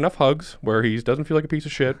didn't got enough hugs where he doesn't feel like a piece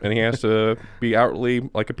of shit and he has to be outwardly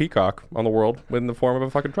like a peacock on the world in the form of a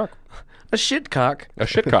fucking truck. A shitcock. A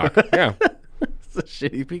shitcock. Yeah. It's a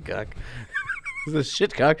shitty peacock. The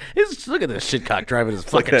shitcock. Look at this shitcock driving his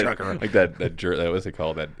fucking truck around. Like that what's it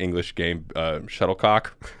called? That English game,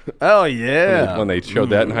 shuttlecock. Oh yeah. When they showed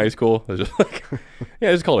that in high school, it was just like, yeah,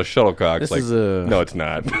 it's called a shuttlecock. This like, is a- no, it's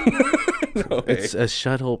not. No way. It's a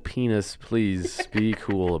shuttle penis. Please be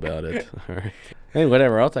cool about it. All right. Hey,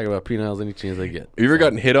 whatever. I'll talk about penile any chance I get. Have you ever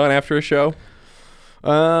gotten hit on after a show?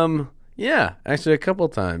 Yeah, actually a couple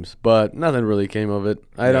times, but nothing really came of it.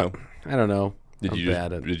 I don't know. Did I'm you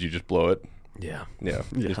bad at it. did you just blow it? Yeah. Yeah.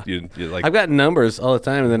 Yeah. Just, you like. I've gotten numbers all the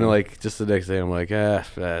time, and then like just the next day, I'm like,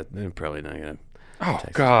 I'm probably not gonna. Oh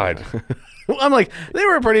text God. Well, I'm like, they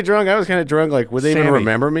were pretty drunk. I was kind of drunk. Like, would they even Sammy,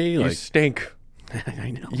 remember me? You Like, stink.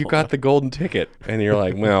 I know. You got the golden ticket, and you're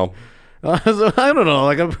like, well, So, I don't know.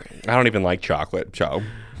 Like, I don't even like chocolate. So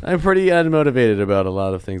I'm pretty unmotivated about a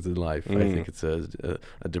lot of things in life. I think it's a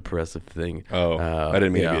depressive thing. Oh, I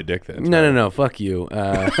didn't mean to be a dick then. No. Fuck you.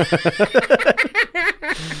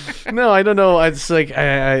 No, I don't know. It's like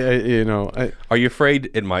I Are you afraid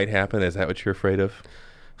it might happen? Is that what you're afraid of?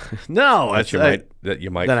 no. That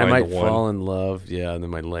you might that I find might the one. fall in love. Yeah, and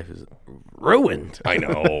then my life is ruined. I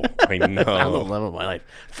know. I Found the know. love of my life.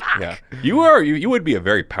 Fuck. Yeah, you would be a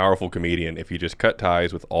very powerful comedian if you just cut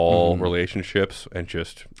ties with all relationships and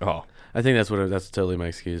just I think that's totally my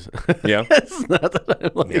excuse. yeah. It's not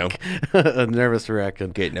that I'm like a nervous wreck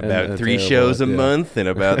and Getting and- about and 3 terrible shows a at- yeah. month and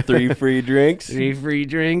about 3 free drinks. 3 free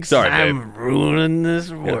drinks. Sorry, I'm ruining this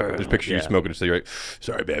Yeah, world. just picture you Yeah. smoking a cigarette.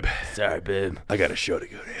 Sorry, babe. Sorry, babe. I got a show to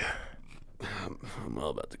go to. I'm all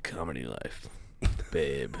about the comedy life,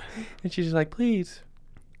 babe. And she's like, please.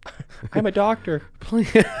 I'm a doctor.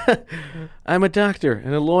 Please. I'm a doctor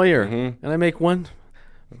and a lawyer, and I make $1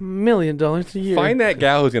 million a year. Find that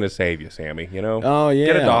gal who's going to save you, Sammy, you know? Oh, yeah.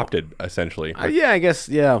 Get adopted, essentially. Yeah, I guess.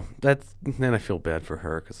 Yeah, that's. Then I feel bad for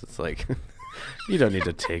her because it's like, you don't need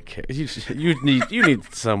to take care. You need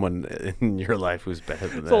someone in your life who's better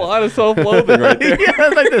than that. It's a lot of self-loathing right there. Yeah,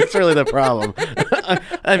 I think that's really the problem.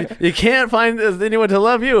 I mean, you can't find anyone to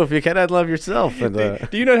love you if you cannot love yourself. And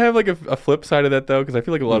Do you not have like a flip side of that though? Because I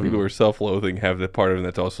feel like a lot of people who are self-loathing have the part of them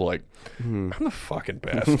that's also like, I'm the fucking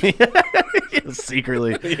best.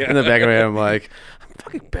 secretly in the back of my head, I'm like, I'm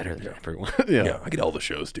fucking better than everyone. Yeah, I get all the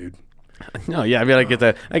shows, dude. No, yeah, I mean, I get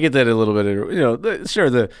that. I get that a little bit. Sure,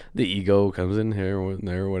 the ego comes in here or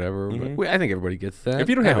there or whatever. But I think everybody gets that. If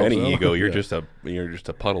you don't I have hope any so. ego, you're Yeah. just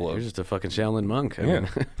a puddle of You're just a fucking Shaolin monk. I yeah, mean,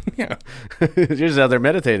 yeah. you're just out there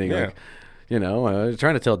meditating, Yeah. like,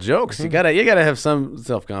 trying to tell jokes. You gotta have some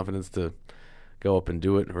self confidence to go up and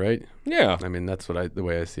do it, right? Yeah. I mean, that's the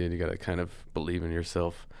way I see it. You gotta kind of believe in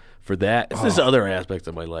yourself for that. It's this other aspect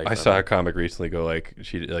of my life. I saw a comic recently go like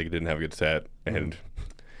she like didn't have a good set, and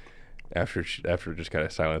after just kind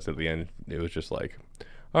of silence at the end, it was just like,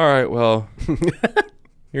 all right, well,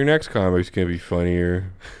 your next comic's gonna be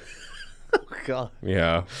funnier. Oh God.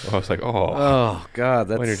 Yeah, I was like, Oh God,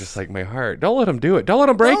 that's when you're just like my heart. Don't let them do it. Don't let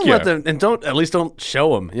them break don't you. let them, and at least don't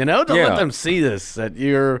show them. Don't Yeah. let them see this. That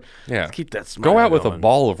you're. Yeah. Keep that smile Go out with a going.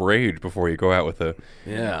 ball of rage before you go out with a.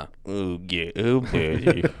 Yeah. Oh yeah, oh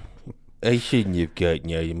baby. I shouldn't have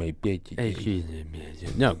gotten out of my bed today.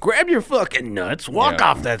 No, grab your fucking nuts, walk Yeah.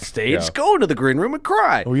 off that stage, Yeah. go into the green room and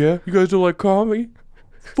cry. Oh yeah, you guys don't like comedy?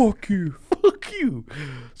 Fuck you. Fuck you.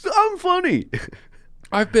 I'm funny.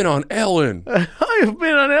 I've been on Ellen. I've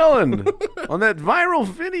been on Ellen on that viral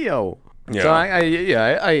video. Yeah. So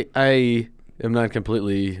I am not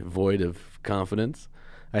completely void of confidence.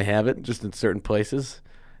 I have it just in certain places.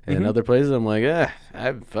 And other places, I'm like,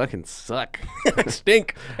 I fucking suck. I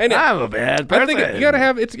stink. And I'm a bad person. I think you gotta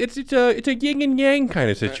have it's a yin and yang kind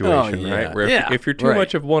of situation, yeah. right? Where Yeah, if you're too right.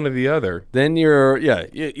 much of one or the other, Then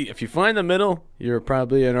if you find the middle, you're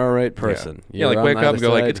probably an all right person. yeah, You're like on wake up either and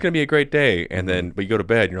go like side. it's gonna be a great day, and then but you go to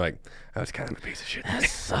bed and you're like, I was kind of a piece of shit.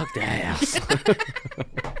 sucked ass.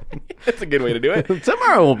 That's a good way to do it.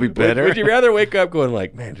 Tomorrow will be better. Would you rather wake up going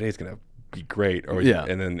like, man, today's gonna be great, or Yeah.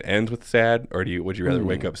 and then ends with sad, or would you rather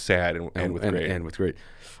wake up sad and end with great? And with great.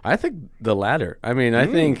 I think the latter. I mean, I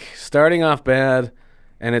think starting off bad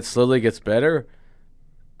and it slowly gets better.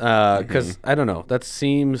 Because I don't know, that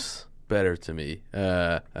seems better to me.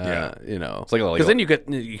 Yeah. It's like because then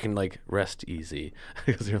you can like rest easy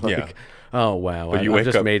because you're like, Yeah. oh wow, But you I wake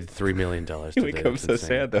just up- made $3 million You today. wake up That's so insane.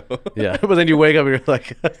 sad though. Yeah, but then you wake up and you're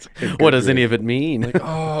like, what does any of it mean?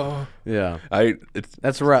 Oh, Yeah, it's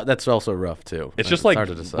that's rough. That's also rough too. just like hard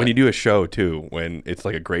to decide. when you do a show too, when it's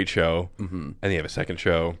like a great show, and you have a second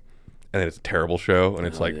show, and then it's a terrible show, and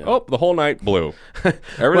it's yeah. oh, the whole night blew.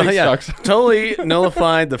 Everything sucks. Totally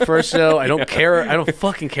nullified the first show. I don't care. I don't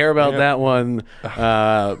fucking care about that one.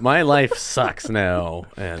 My life sucks now,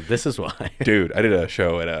 and this is why. Dude, I did a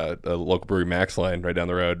show at a local brewery, Max Line, right down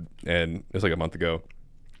the road, and it was like a month ago.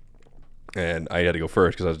 And I had to go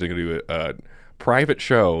first because I was going to do a private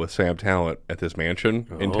show with Sam Talent at this mansion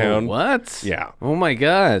in town. What? Yeah. Oh my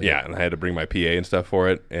god. Yeah, and I had to bring my PA and stuff for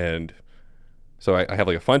it, and so I have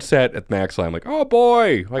like a fun set at Max Line. I'm like, oh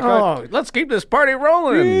boy, like let's keep this party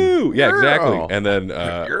rolling. woo! Yeah, Girl. exactly. And then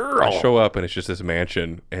I show up, and it's just this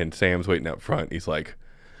mansion, and Sam's waiting out front. He's like,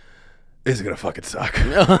 "This is gonna fucking suck."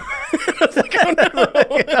 I was like, oh no!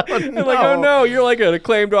 I'm like, oh no! You're like an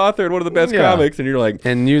acclaimed author and one of the best comics, and you're like,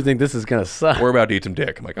 and you think this is gonna suck? we're about to eat some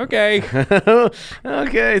dick. I'm like, okay.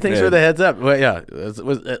 Okay, thanks for the heads up. Well, yeah,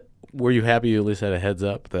 were you happy you at least had a heads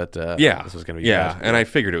up that this was gonna be bad? And I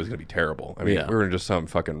figured it was gonna be terrible. I mean, we were just some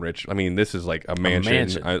fucking rich. I mean, this is like a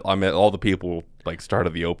mansion. I met all the people like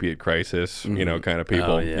started the opiate crisis, you know, kind of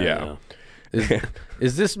people. Oh, yeah.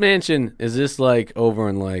 Is this mansion? Is this like over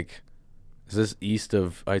in like? Is this east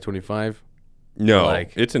of I-25? No,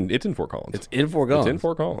 like, it's in Fort Collins. It's in Fort Collins. It's in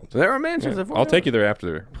Fort Collins. There are mansions in Fort Collins. I'll take you there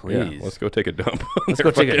after. Please. Yeah, let's go take a dump. Let's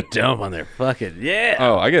go take a dump on there. Fuck it. Yeah.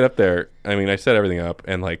 Oh, I get up there. I mean, I set everything up,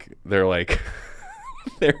 and like they're like,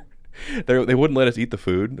 they wouldn't let us eat the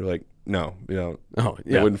food. They're like, no, you know. Oh,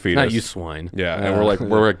 yeah. They wouldn't feed us. Not you swine. Yeah, and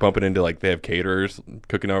we're like bumping into like they have caterers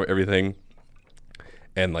cooking everything,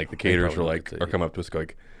 and like the caterers are coming up to us going,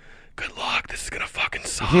 good luck, this is gonna fucking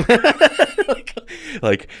suck.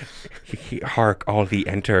 like hark, all the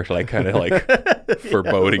enter, like kind of like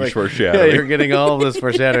foreboding, foreshadowing. Yeah, you're getting all of this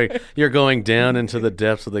foreshadowing. You're going down into the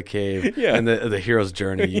depths of the cave and the hero's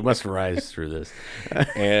journey. You must rise through this.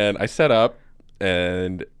 And I set up,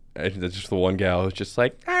 and there's just the one gal who's just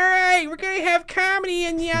like, all right, we're gonna have comedy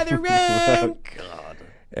in the other room. God.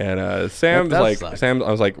 And Sam's like, I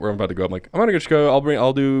was like, we're about to go. I'm like, I'm gonna just go.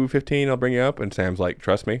 I'll do 15. I'll bring you up. And Sam's like,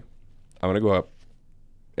 trust me, I'm gonna go up,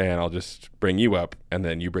 and I'll just bring you up, and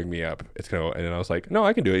then you bring me up. It's gonna. And then I was like, no,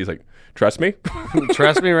 I can do it. He's like, trust me,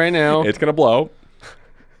 trust me right now. It's gonna blow.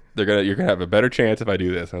 You're gonna have a better chance if I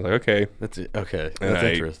do this. And I was like, okay, that's it. Okay, and that's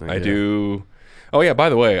interesting. I do. Oh yeah, by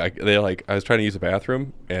the way, I was trying to use a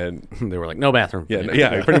bathroom, and they were like, no bathroom.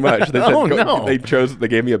 Yeah, pretty much. They said, no. They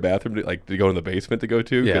gave me a bathroom to go in the basement to go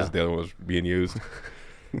to because the other one was being used.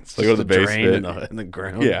 So I go to the basement in the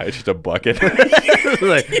ground. Yeah, it's just a bucket.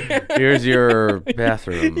 Like, here's your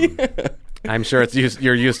bathroom. Yeah. I'm sure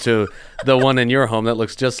you're used to the one in your home that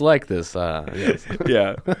looks just like this. Yes.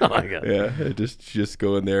 Yeah. Oh my god. Yeah. I just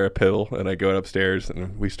go in there, a pill, and I go upstairs,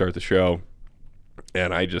 and we start the show.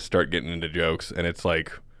 And I just start getting into jokes, and it's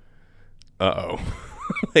like, uh-oh.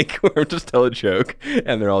 Like, we're just telling a joke,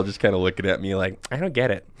 and they're all just kind of looking at me like, I don't get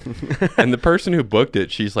it. And the person who booked it,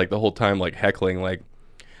 she's like the whole time like heckling, like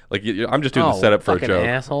I'm just doing the setup for a joke.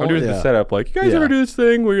 Asshole. I'm doing the setup, like, you guys ever do this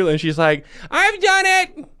thing where and she's like, I've done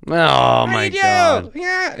it. Oh my god.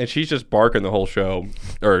 Yeah. And she's just barking the whole show,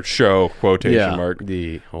 or show quotation mark.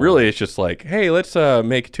 Really, it's just like, hey, let's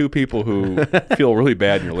make two people who feel really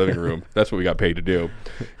bad in your living room. That's what we got paid to do.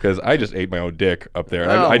 Because I just ate my own dick up there.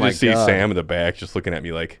 And I just see Sam in the back just looking at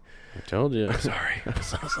me like, I told you. I'm sorry. I'm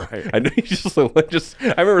so sorry. I know he just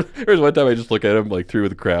I remember there was one time I just look at him like through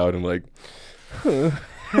the crowd and like,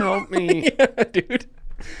 help me. Yeah, dude.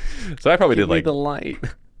 So I probably Give did like the light.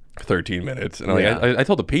 13 minutes. And I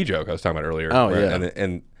told the pee joke I was talking about earlier. Oh, right? yeah.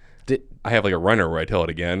 And I have like a runner where I tell it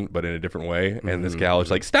again, but in a different way. And Mm-hmm. this gal is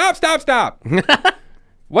like, stop.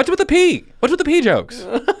 What's with the pee? What's with the pee jokes?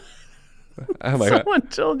 Oh my God. Someone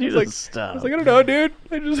told you to stop. I was like, I don't know, dude.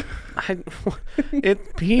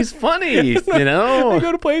 He's funny, you know. I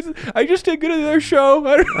go to places. I just did good at their show.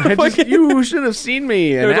 I don't know. You should have seen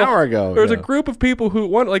me an hour ago. There was a group of people who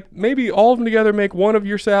want, like, maybe all of them together make one of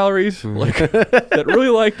your salaries, like that really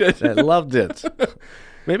liked it, that loved it.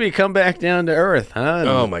 Maybe come back down to earth, huh?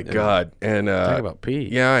 Oh my God! And talk about pee.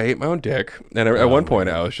 Yeah, I ate my own dick. And at one point,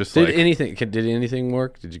 I was just did anything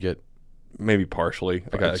work? Did you get? Maybe partially.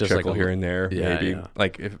 I got a chuckle here and there. Yeah, maybe yeah.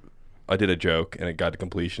 like if I did a joke and it got to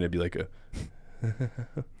completion, it'd be like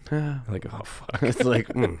like, oh fuck. It's like,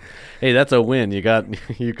 hey, that's a win. You got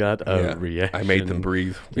a reaction. I made them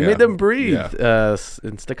breathe. You made them breathe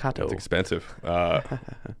in staccato. It's expensive.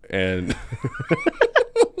 And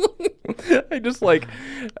I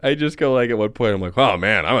just go like at one point I'm like, oh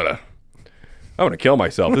man, I'm gonna kill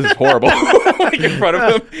myself. This is horrible. Like in front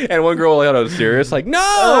of him, and one girl out was serious, like, no,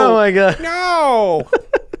 oh my god, no,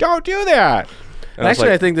 don't do that. And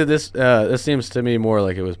actually, I think that this seems to me more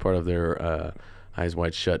like it was part of their Eyes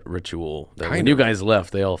Wide Shut ritual. That when you guys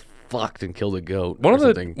left, they all fucked and killed a goat. One or of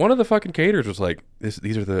something. the caterers was like,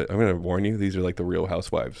 these are the. I'm gonna warn you. These are like the Real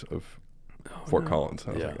Housewives of Fort Collins.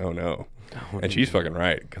 I was like, oh no. And she's fucking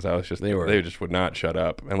right, because I was just they just would not shut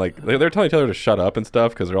up, and like they're telling each other to shut up and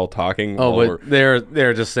stuff because they're all talking. Oh, but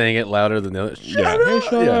they're just saying it louder than the other. Shut up! Hey,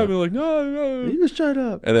 shut up! They're like, no. You just shut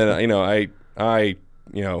up. And then I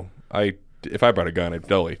if I brought a gun, I'd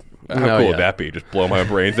totally. How cool would that be? Just blow my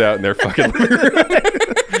brains out in their fucking living room.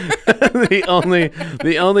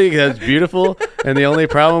 the only that's beautiful, and the only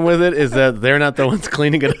problem with it is that they're not the ones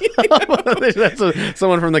cleaning it up. That's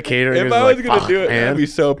someone from the catering. If I was gonna do it, it'd be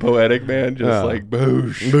so poetic, man. Just like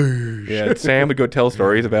boosh. Yeah, and Sam would go tell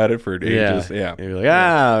stories about it for ages. Yeah. You'd be like,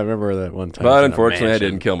 I remember that one time. But unfortunately, I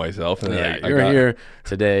didn't kill myself. And you're here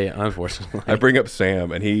today, unfortunately. I bring up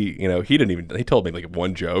Sam, and he didn't even. He told me like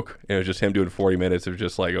one joke, and it was just him doing 40 minutes of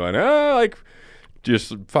just like going,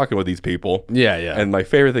 just fucking with these people. Yeah. And my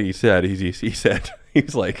favorite thing he said, he said,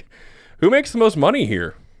 he's like, who makes the most money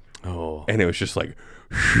here? Oh. And it was just like,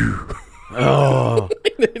 oh.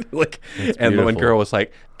 Like, and the one girl was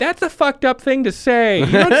like, that's a fucked up thing to say.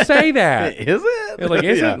 You don't say that. Is it? Like,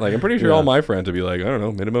 is it? Like, I'm pretty sure all my friends would be like, I don't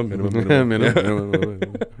know, minimum.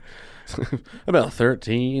 About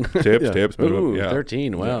 13 tips. Ooh, Yeah.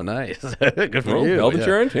 13. Wow, nice. Good for you. Health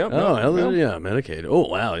insurance. Yep. Oh, yeah, Medicaid. Oh,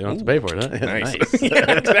 wow, you don't have to pay for it. Huh? Nice.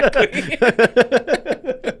 Yeah, exactly.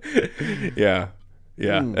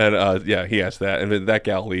 And he asked that, and then that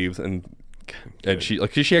gal leaves, and she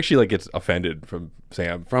actually like gets offended from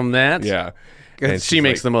Sam from that. Yeah. And she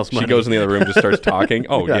makes the most money. She goes in the other room, just starts talking.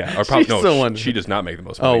 Oh yeah, or probably she does not make the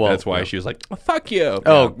most money. Oh, well, that's why she was like, "Fuck you."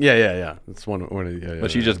 Oh yeah. That's one of but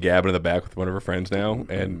she's just gabbing in the back with one of her friends now,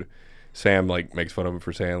 and Sam like makes fun of him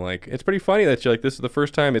for saying like, "It's pretty funny that you're like, this is the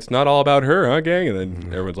first time it's not all about her, huh, gang?" And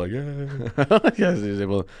then everyone's like, "Yeah."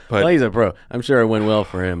 Well, he's a pro. I'm sure it went well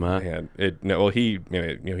for him, huh? And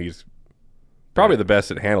he's probably the best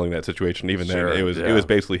at handling that situation. Even then, it was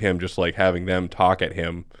basically him just like having them talk at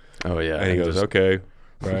him. Oh yeah, and he goes, "Okay,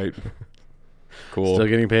 right, cool, still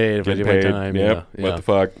getting paid if I do my time." Yep. Yeah. What the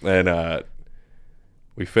fuck? And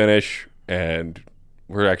we finish, and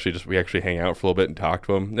we actually hang out for a little bit and talk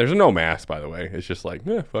to him. There's no mask, by the way. It's just like,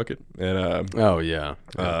 fuck it. And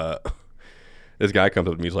this guy comes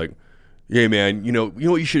up to me. He's like, "Yeah, man, you know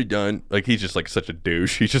what you should have done?" Like, he's just like such a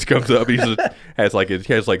douche. He just comes up. He has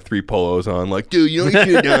like 3 polos on. Like, dude, you know what you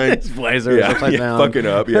should have done? His blazer, fucking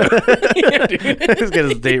up. Yeah, he's got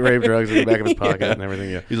his date rape drugs in the back of his pocket and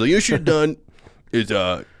everything. Yeah, he's like, "You should have done is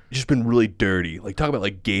just been really dirty. Like, talk about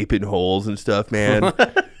like gaping holes and stuff, man."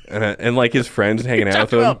 And like his friends hanging out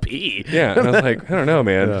with him. About pee. Yeah, and I was like, I don't know,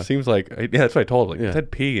 man. It seems like that's what I told him. Like, I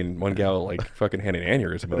said pee, and one gal like fucking had an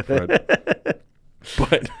aneurysm up front.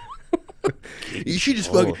 But. You should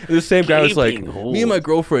just fucking. The same guy was like, me and my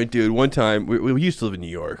girlfriend, dude. One time we used to live in New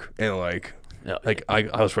York, and like I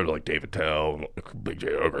was friends with like David Tell, and Big J.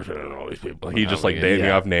 Ogerson, and all these people. He just like named me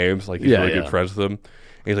off names, like he's really good friends with them.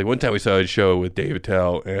 And he's like, one time we saw a show with David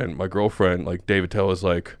Tell, and my girlfriend, like David Tell, was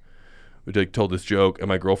like, we like told this joke, and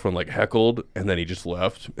my girlfriend like heckled, and then he just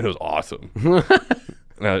left, and it was awesome. And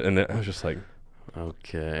then I was just like,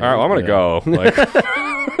 okay, all right, well, I'm gonna go. Like,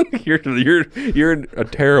 you're a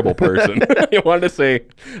terrible person. You wanted to say,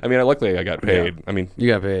 I mean, luckily I got paid. Yeah. I mean, you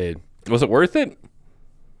got paid. Was it worth it?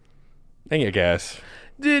 I guess.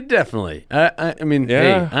 Definitely. I mean,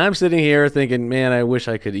 hey, I'm sitting here thinking, man, I wish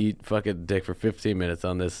I could eat fucking dick for 15 minutes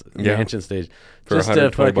on this mansion stage for just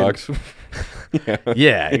 $120.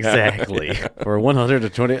 Yeah, exactly. For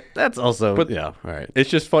 120, that's also. But all right.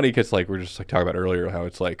 It's just funny because like we're just like talking about earlier how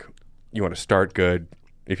it's like you want to start good.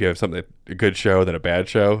 If you have something a good show, then a bad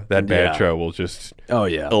show, that bad show will just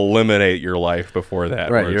eliminate your life before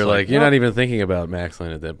that. Right, you're like you're not even thinking about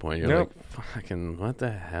Maxline at that point. You're like, fucking what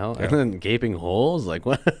the hell? Yeah. And then gaping holes, like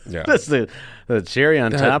what? Yeah, that's the cherry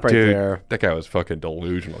on top right there. That guy was fucking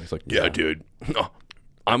delusional. He's like, yeah, dude,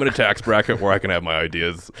 I'm in a tax bracket where I can have my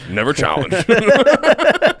ideas never challenged.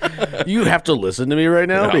 You have to listen to me right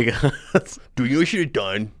now because do you know what you should have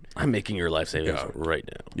done? I'm making your life savings right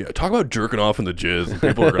now. Yeah, talk about jerking off in the jizz. And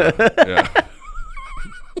people are gonna.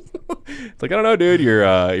 It's like, I don't know, dude.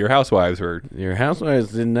 Your housewives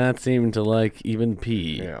did not seem to like even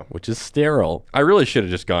pee, which is sterile. I really should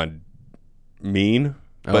have just gone mean,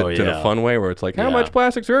 but in a fun way, where it's like, how much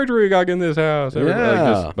plastic surgery you got in this house?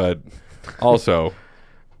 But also,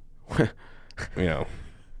 what do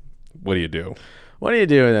you do? What do you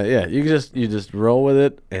do with that? Yeah, you just roll with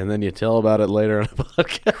it, and then you tell about it later on a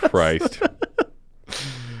podcast. Christ.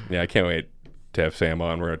 Yeah, I can't wait to have Sam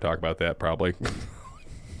on. We're going to talk about that probably.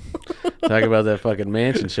 Talk about that fucking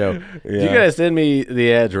mansion show. Yeah. You gotta send me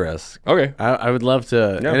the address. Okay. I would love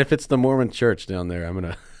to. Yeah. And if it's the Mormon church down there, I'm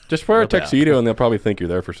gonna. Just wear a tuxedo, and they'll probably think you're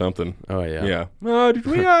there for something. Oh yeah. Yeah. Did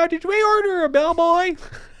we order a bellboy?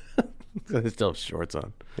 They still have shorts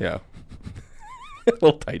on. Yeah.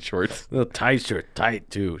 Little tight shorts. Little tight shirt, tight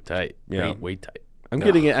too, tight. Yeah. Way tight. I'm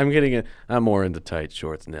getting it. I'm more into tight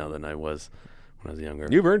shorts now than I was when I was younger.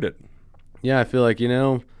 You've earned it. Yeah, I feel like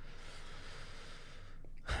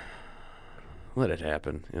let it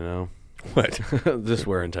happen. What? Just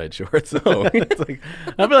wearing tight shorts. It's like,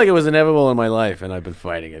 I feel like it was inevitable in my life, and I've been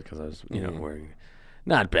fighting it because I was, wearing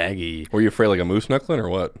not baggy. Were you afraid like a moose knuckling or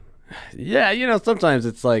what? Yeah, sometimes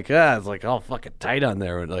it's like all fucking tight on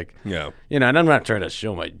there, and like, Yeah. and I'm not trying to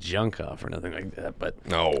show my junk off or nothing like that, but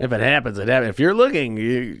No. if it happens, it happens. If you're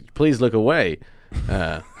looking, please look away.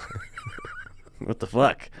 What the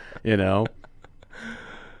fuck, Yeah.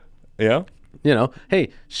 Hey,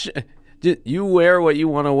 you wear what you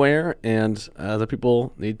want to wear, and other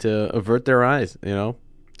people need to avert their eyes.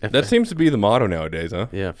 That seems to be the motto nowadays, huh?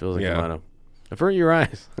 Yeah, it feels like a motto. Avert your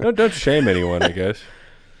eyes. Don't shame anyone, I guess.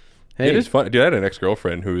 Hey. It is fun. Dude, I had an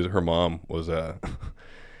ex-girlfriend her mom was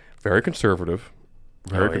very conservative.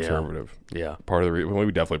 Very conservative. Yeah. Part of the reason, we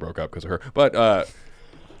definitely broke up because of her. But,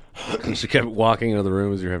 she kept walking into the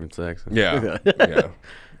room as you were having sex. yeah. Yeah.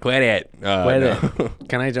 Quit it. No.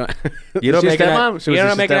 Can I join? You don't Was make she a enough, stepmom? you don't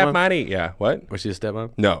Was she make a enough stepmom? money. Yeah. What? Was she a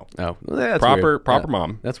stepmom? No. Oh, well, that's Proper weird.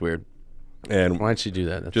 mom. That's weird. And Why'd she do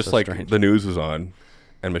that? That's just so like strange. the news was on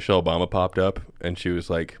and Michelle Obama popped up and she was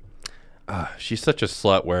like, she's such a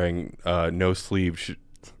slut wearing no sleeve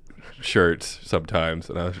shirts sometimes.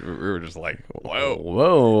 And we were just like,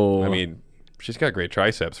 Whoa. I mean, she's got great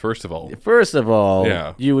triceps, first of all. First of all,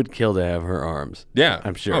 Yeah. you would kill to have her arms. Yeah.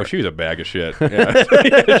 I'm sure. Oh, she was a bag of shit. Yeah.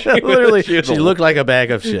 Literally, she she looked like a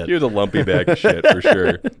bag of shit. She was a lumpy bag of shit for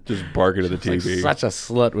sure. Just barking to the Like TV. such a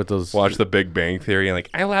slut with those. Watch The Big Bang Theory and like,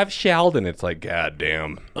 I love Sheldon. It's like, God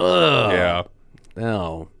damn. Ugh. Yeah.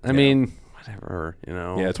 No. I mean, whatever,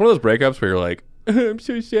 Yeah, it's one of those breakups where you're like, I'm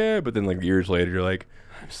so sad. But then like years later, you're like,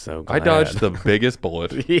 I'm so I glad. dodged the biggest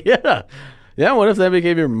bullet. Yeah. Yeah, what if that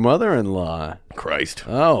became your mother-in-law? Christ.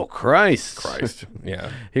 Oh, Christ.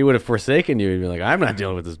 Yeah. He would have forsaken you. He'd be like, I'm not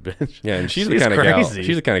dealing with this bitch. Yeah, and she's the kind of gal. crazy.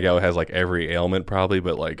 She's the kind of gal who has like every ailment probably,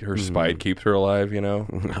 but like her spite keeps her alive.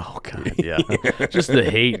 Oh, God, yeah. Just the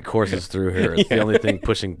hate courses through her. It's the only thing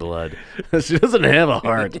pushing blood. She doesn't have a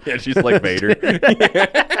heart. Yeah, she's like Vader.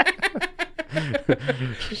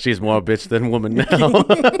 She's more a bitch than woman now.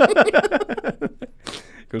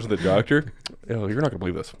 Goes to the doctor. Oh, you're not gonna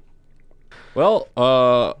believe this. Well,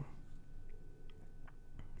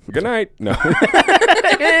 good night. No.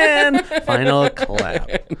 And final clap.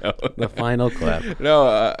 No. The final clap. No,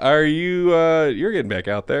 are you? You're getting back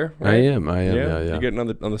out there. Right? I am. Yeah. You're getting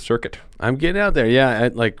on the circuit. I'm getting out there. Yeah.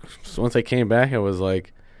 Once I came back, I was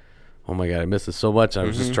like, oh my God, I missed it so much. I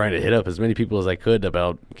was just trying to hit up as many people as I could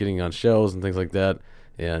about getting on shows and things like that.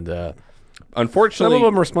 And unfortunately, some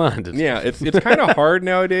of them responded. Yeah, it's kind of hard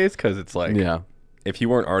nowadays because it's like, Yeah. if you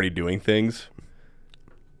weren't already doing things,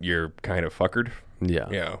 you're kind of fuckered. Yeah.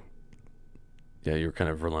 Yeah. Yeah, you were kind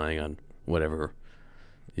of relying on whatever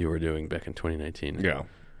you were doing back in 2019. Yeah.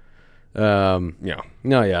 Yeah.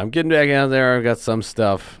 No, yeah, I'm getting back out there. I've got some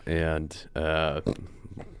stuff and blah,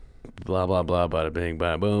 blah, blah, bada bing,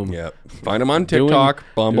 bada boom. Yeah. Find them on TikTok,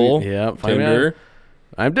 Bumble, find me Tinder.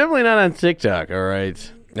 I'm definitely not on TikTok, all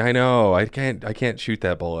right? I know. I can't shoot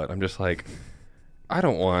that bullet. I'm just like, I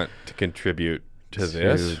don't want to contribute to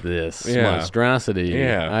this. monstrosity.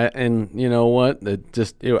 Yeah. And you know what? I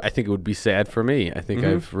think it would be sad for me. I think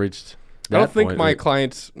I've reached that I don't think point. my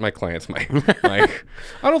clients, I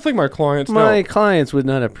don't think my clients, My clients would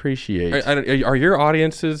not appreciate. are your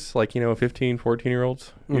audiences like, 15,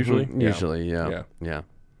 14-year-olds usually? Mhm. Usually, yeah.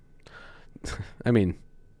 I mean,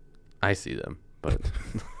 I see them, but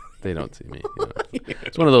they don't see me.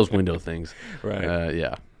 It's one of those window things. Right.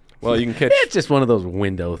 Yeah. Well, you can catch, It's just one of those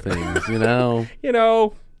window things,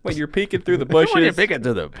 when you're peeking through the bushes. When you're peeking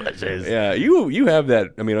through the bushes. Yeah, you have that.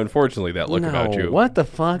 I mean, unfortunately, that look about you. What the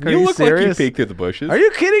fuck? Are You you look serious? like you peek through the bushes. Are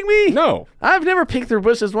you kidding me? No. I've never peeked through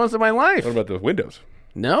bushes once in my life. What about the windows?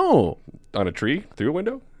 No. On a tree through a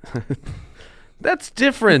window? That's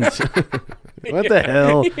different. What the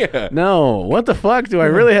hell? Yeah. No. What the fuck? Do I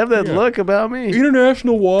really have that look about me?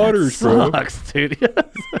 International waters, bro. Sucks, dude.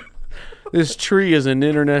 Yes. This tree is an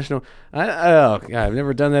international. Oh, God, I've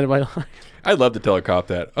never done that in my life. I'd love to tell a cop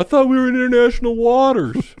that. I thought we were in international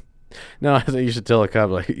waters. No, I think you should tell a cop,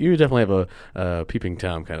 like, you definitely have a peeping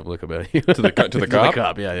Tom kind of look about you. To the cop? To the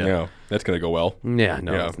cop, yeah. No, that's going to go well. Yeah,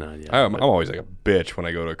 no, Yeah. it's not. Yeah, I'm always like a bitch when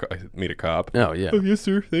I go to meet a cop. Oh, yeah. Oh, yes,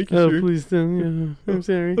 sir. Thank you, Oh, sir. please don't. Yeah, I'm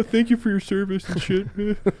sorry. Thank you for your service and shit.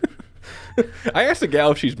 I asked the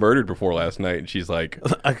gal if she's murdered before last night, and she's like,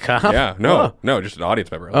 A cop? "Yeah, no, just an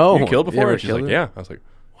audience member." I'm like, Oh, you killed you before? ever And she's killed like, her? "Yeah." I was like,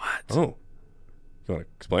 What? "Oh, you want to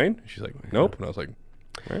explain?" She's like, "Nope." And I was like,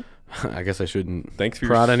 "All right, I guess I shouldn't Thanks for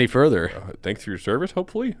your prod s- any further. thanks for your service.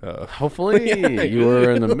 Hopefully, Hopefully, you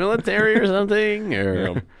were in the military or something,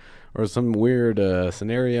 Yeah. or some weird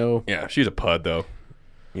scenario. yeah, she's a pud though.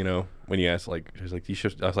 You know, when you ask, like, she's like,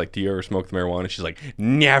 I was like, "Do you ever smoke the marijuana?" She's like,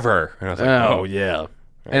 "Never." And I was like, Oh yeah,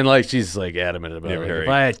 and like she's like adamant about Yeah, it.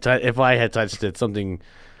 very. If I had touched it, something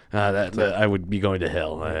that I would be going to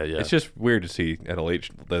hell. Yeah. It's just weird to see at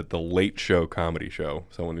the late show comedy show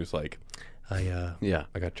someone who's like, yeah.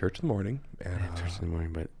 I got church in the morning, and Church in the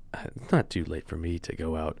morning, but it's not too late for me to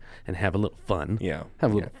go out and have a little fun. yeah,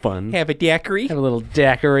 Have a little fun. have a daiquiri. Have a little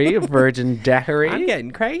daiquiri, a virgin daiquiri.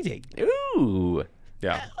 getting crazy. Ooh.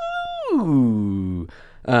 Yeah, Ooh.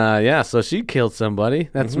 Yeah, so she killed somebody.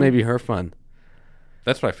 That's maybe her fun.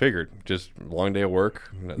 that's what I figured. Just long day of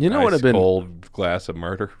work. You know what nice have been- cold glass of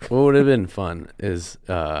murder. What would have been fun is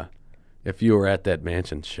if you were at that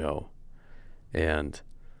mansion show and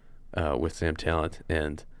with Sam Talent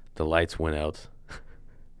and the lights went out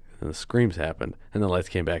and the screams happened and the lights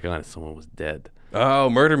came back on and someone was dead. Oh,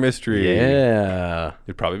 murder mystery. Yeah.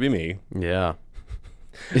 It'd probably be me. Yeah.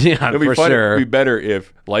 Yeah, It'd be for funny. sure. It'd be better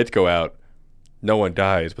if lights go out, no one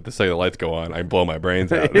dies, but the second the lights go on, I blow my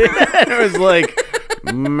brains out. It was like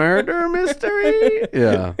murder mystery.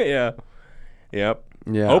 Yeah. yeah. Yep.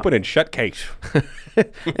 Yeah. Open and shut case.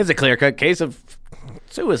 It's a clear-cut case of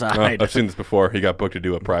suicide. I've seen this before. He got booked to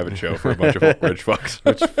do a private show for a bunch of rich fucks.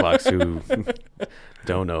 Which fucks who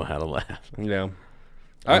don't know how to laugh. Yeah.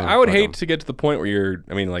 I would fuck hate 'em. to get to the point where you're,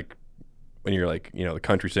 I mean, like, when you're like, you know, the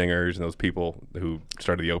country singers and those people who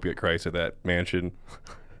started the opiate crisis at that mansion,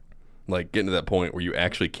 like getting to that point where you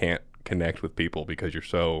actually can't connect with people because you're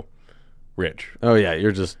so rich. Oh yeah,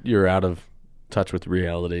 you're out of touch with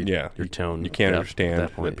reality. Yeah. Your tone. You can't deaf understand at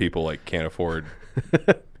that, point. people like can't afford.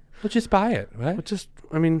 Well, just buy it. What? But just,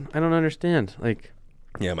 I mean, I don't understand. Like,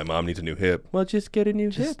 Yeah, my mom needs a new hip. Well, just get a new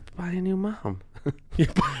just buy a new mom. You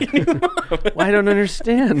buy a new mom. Well, I don't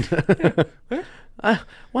understand.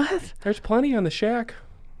 What? There's plenty on the shack.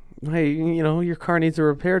 Hey, your car needs a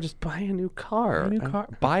repair. Just buy a new car. A new car.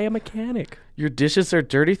 Buy a mechanic. Your dishes are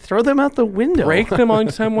dirty. Throw them out the window. Break them on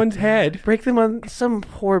someone's head. Break them on some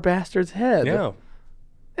poor bastard's head. Yeah.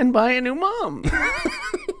 And buy a new mom.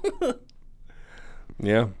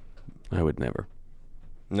 Yeah. I would never.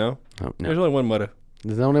 No? Oh, There's no. only one mother.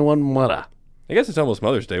 There's only one mother. I guess it's almost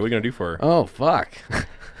Mother's Day. What are you going to do for her? Oh, fuck.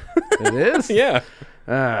 It is? Yeah.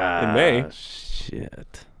 In May.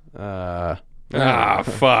 Shit. Fuck.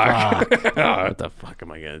 What the fuck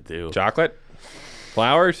am I going to do? Chocolate?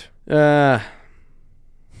 Flowers?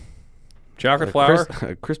 Chocolate flower?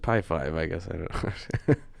 Chris Pie 5, I guess. I don't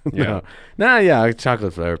know. Yeah. Nah, yeah,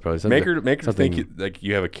 chocolate flower probably. Make her something- think like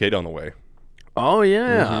you have a kid on the way. Oh,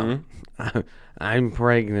 yeah. I'm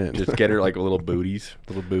pregnant. Just get her like little booties.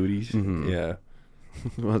 Yeah.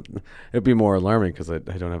 Well, it'd be more alarming because I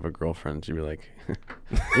don't have a girlfriend. She'd be like,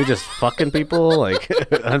 "You're just fucking people, like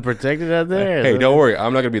unprotected out there." Hey, don't worry.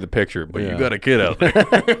 I'm not going to be the picture, but Yeah. you got a kid out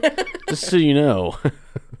there. Just so you know,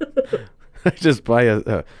 I just buy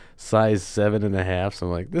a size 7.5. So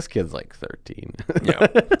I'm like, this kid's like 13. Yeah.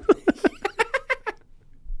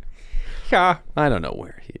 Yeah. I don't know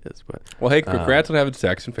where he is, but Well, hey, congrats on having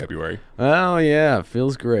sex in February. oh yeah, it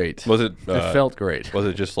feels great. Was it? It felt great. Was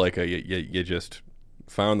it just like you just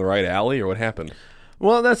found the right alley, or what happened?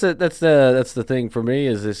 Well, that's it. That's the thing for me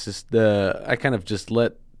is it's just I kind of just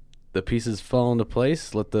let the pieces fall into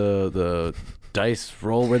place, let the dice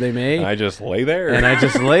roll where they may. I just lay there, And I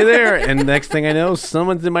just lay there, and next thing I know,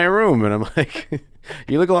 someone's in my room, and I'm like,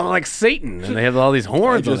 "You look a lot like Satan," and they have all these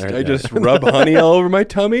horns. on their I head. just rub honey all over my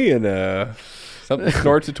tummy, and something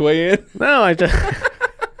snorts its way in. No, I just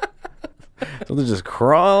something just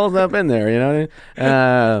crawls up in there. You know what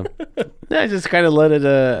I mean? I just kind of let it.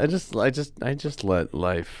 I just let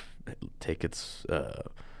life take its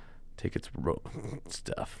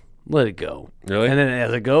stuff. Let it go. Really? And then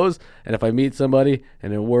as it goes, and if I meet somebody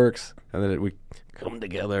and it works, and then we come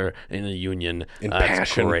together in a union In it's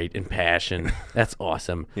passion. great in passion. That's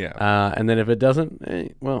awesome. Yeah. And then if it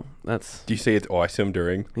doesn't, well, that's Do you say it's awesome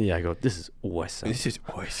during? yeah. I go. This is awesome. This is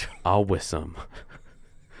awesome. Awesome.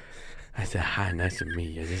 I said, "Hi, nice to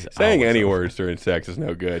meet you." This is Saying awesome. any words during sex is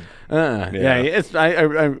no good. Yeah, Yeah. it's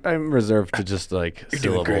I'm reserved to just like doing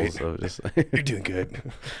syllables. great. So just You're doing good.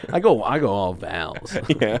 I go all vowels.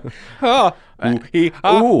 Yeah. Ah, ooh, he, Ooh,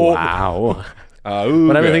 ah, oh. wow. Ooh,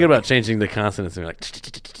 But I've been yeah. thinking about changing the consonants and be like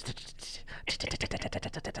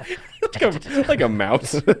like a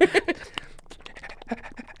mouse.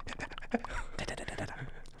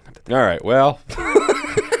 All right. Well.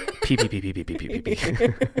 Pee.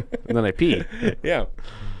 And then I pee. Yeah.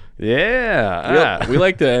 Yeah. We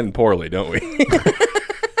like to end poorly, don't we?